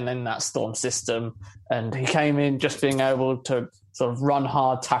Bellamy and then that Storm system. And he came in just being able to sort of run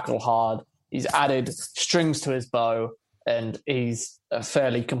hard, tackle hard. He's added strings to his bow and he's a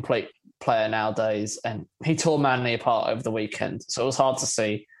fairly complete player nowadays. And he tore Manly apart over the weekend. So it was hard to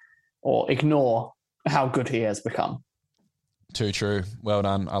see or ignore how good he has become. Too true. Well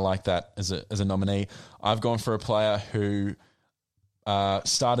done. I like that as a nominee. I've gone for a player who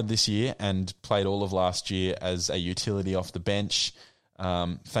started this year and played all of last year as a utility off the bench.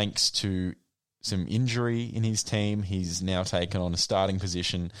 Thanks to some injury in his team, he's now taken on a starting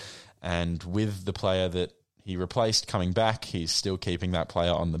position. And with the player that he replaced coming back, he's still keeping that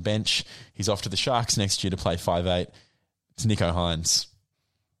player on the bench. He's off to the Sharks next year to play 5'8". It's Nicho Hynes.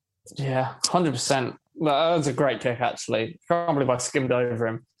 Yeah, 100%. Well, that's a great kick, actually. I can't believe I skimmed over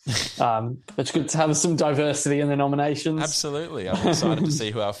him. It's good to have some diversity in the nominations. Absolutely. I'm excited to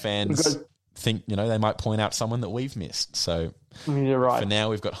see who our fans think, they might point out someone that we've missed. So You're right. for now,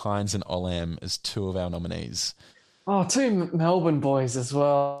 we've got Hines and Olam as two of our nominees. Oh, two Melbourne boys as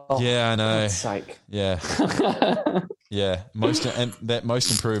well. Yeah, I know. For God's sake. Yeah. Yeah. Most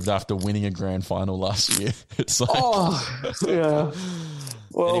improved after winning a grand final last year. It's like, yeah.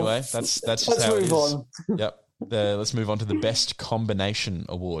 Well, anyway, that's just let's how it move is. on. Yep. Let's move on to the best combination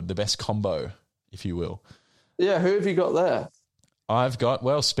award, the best combo, if you will. Yeah, who have you got there? I've got,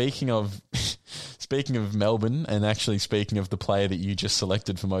 well, speaking of Melbourne, and actually speaking of the player that you just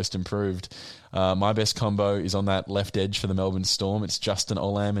selected for most improved, my best combo is on that left edge for the Melbourne Storm. It's Justin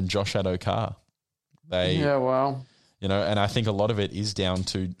Olam and Josh Adokar. And I think a lot of it is down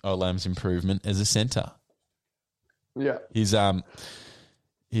to Olam's improvement as a centre. Yeah. He's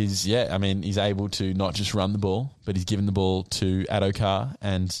able to not just run the ball, but he's given the ball to Adokar,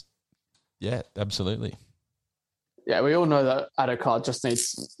 and yeah, absolutely. Yeah, we all know that Adokar just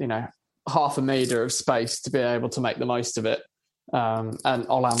needs, half a metre of space to be able to make the most of it. And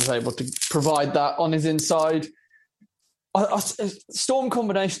Olam's able to provide that on his inside. Storm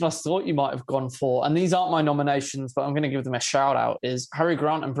combination I thought you might have gone for, and these aren't my nominations, but I'm going to give them a shout out, is Harry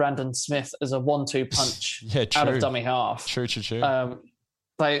Grant and Brandon Smith as a 1-2 punch out of dummy half. True.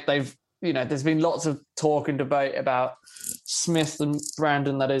 They've there's been lots of talk and debate about Smith and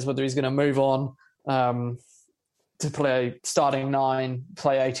Brandon, that is, whether he's going to move on to play starting 9,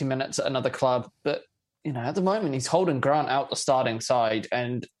 play 80 minutes at another club. But, at the moment he's holding Grant out the starting side,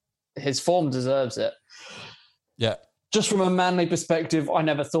 and his form deserves it. Yeah. Just from a Manly perspective, I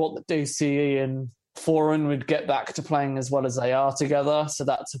never thought that DCE and Foran would get back to playing as well as they are together. So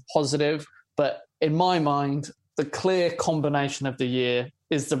that's a positive. But in my mind, the clear combination of the year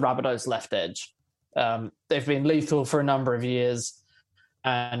is the Rabbitohs left edge. They've been lethal for a number of years.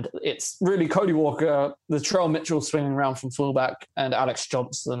 And it's really Cody Walker, Latrell Mitchell swinging around from fullback, and Alex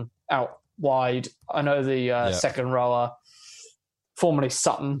Johnson out wide. I know the second rower, formerly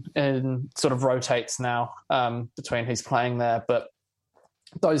Sutton, sort of rotates now between who's playing there. But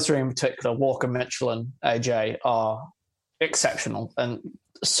those three in particular, Walker, Mitchell and AJ, are exceptional and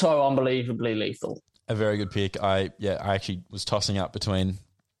so unbelievably lethal. A very good pick. I actually was tossing up between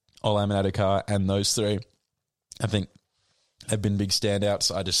Olam and Adokar and those three. I think have been big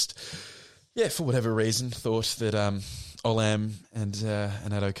standouts. I just, for whatever reason, thought that Olam and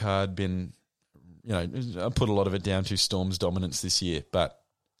Adokar had been, I put a lot of it down to Storm's dominance this year, but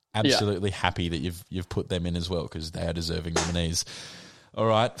absolutely happy that you've put them in as well, because they are deserving nominees. All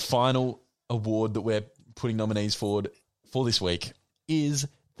right, final award that we're putting nominees forward for this week is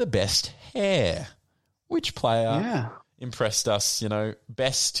the best hair. Which player impressed us?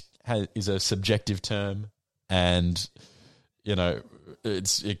 Best is a subjective term, and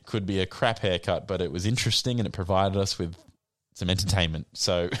it could be a crap haircut, but it was interesting and it provided us with some entertainment.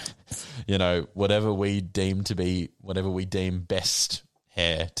 So, whatever we deem best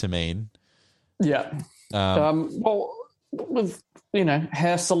hair to mean. Yeah. With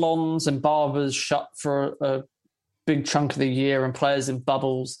hair salons and barbers shut for a big chunk of the year and players in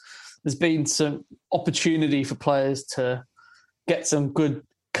bubbles, there's been some opportunity for players to get some good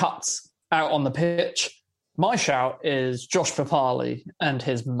cuts out on the pitch. My shout is Josh Papali and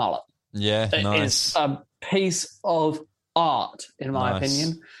his mullet. Yeah, nice. It is a piece of art, in my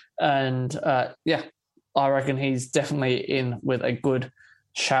opinion. And, I reckon he's definitely in with a good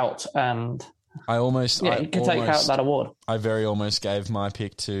shout. And he can take out that award. I very almost gave my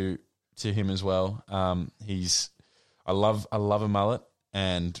pick to him as well. I love a mullet,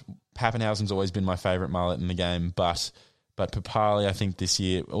 and Pappenhausen's always been my favourite mullet in the game, but Papali, I think this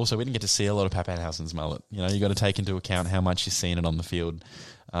year, also we didn't get to see a lot of Pappenhausen's mullet. You got to take into account how much you've seen it on the field,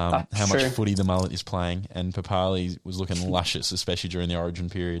 how much footy the mullet is playing, and Papali was looking luscious, especially during the Origin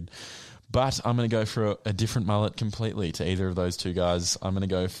period. But I'm going to go for a different mullet completely to either of those two guys. I'm going to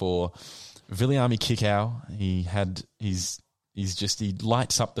go for Viliami Kikau. He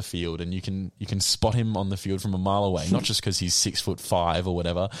lights up the field, and you can spot him on the field from a mile away. Not just because he's 6'5" or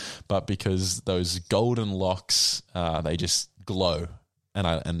whatever, but because those golden locks, they just glow,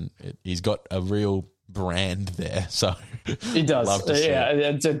 and he's got a real brand there. So he does.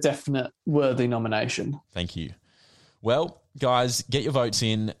 It's a definite worthy nomination. Thank you. Well, guys, get your votes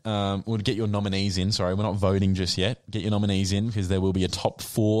in. We'll get your nominees in. Sorry, we're not voting just yet. Get your nominees in, because there will be a top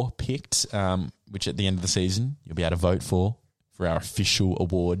 4 picked, which at the end of the season you'll be able to vote for our official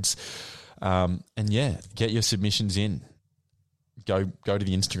awards. Get your submissions in. Go to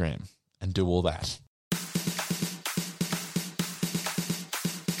the Instagram and do all that.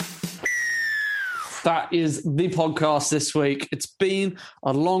 That is the podcast this week. It's been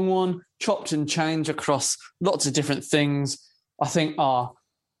a long one, chopped and changed across lots of different things. I think our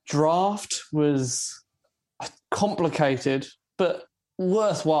draft was a complicated but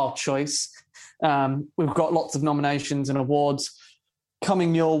worthwhile choice. We've got lots of nominations and awards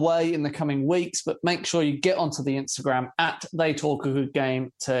coming your way in the coming weeks, but make sure you get onto the Instagram at They Talk a Good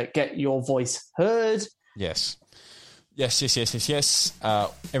Game to get your voice heard. Yes.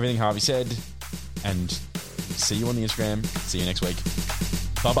 Everything Harvey said, and see you on the Instagram. See you next week.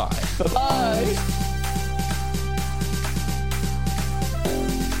 Bye-bye. Bye-bye.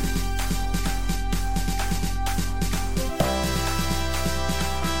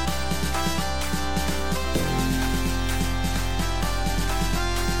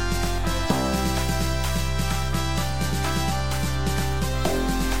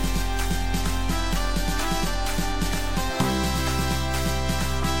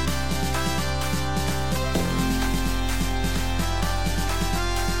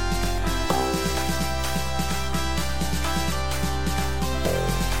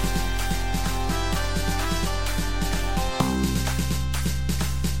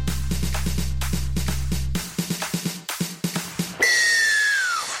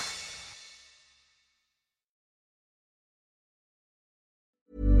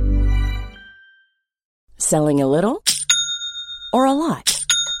 Selling a little or a lot?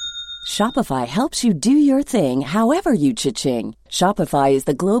 Shopify helps you do your thing however you cha-ching. Shopify is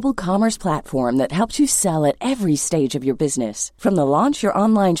the global commerce platform that helps you sell at every stage of your business. From the launch your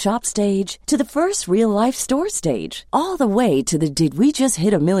online shop stage to the first real-life store stage, all the way to the did we just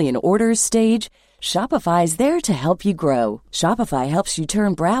hit a million orders stage. Shopify is there to help you grow. Shopify helps you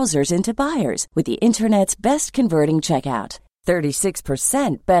turn browsers into buyers with the internet's best converting checkout.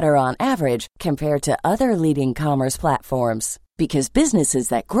 36% better on average compared to other leading commerce platforms. Because businesses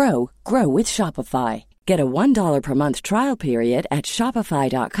that grow, grow with Shopify. Get a $1 per month trial period at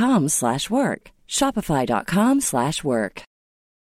shopify.com/work. Shopify.com/work.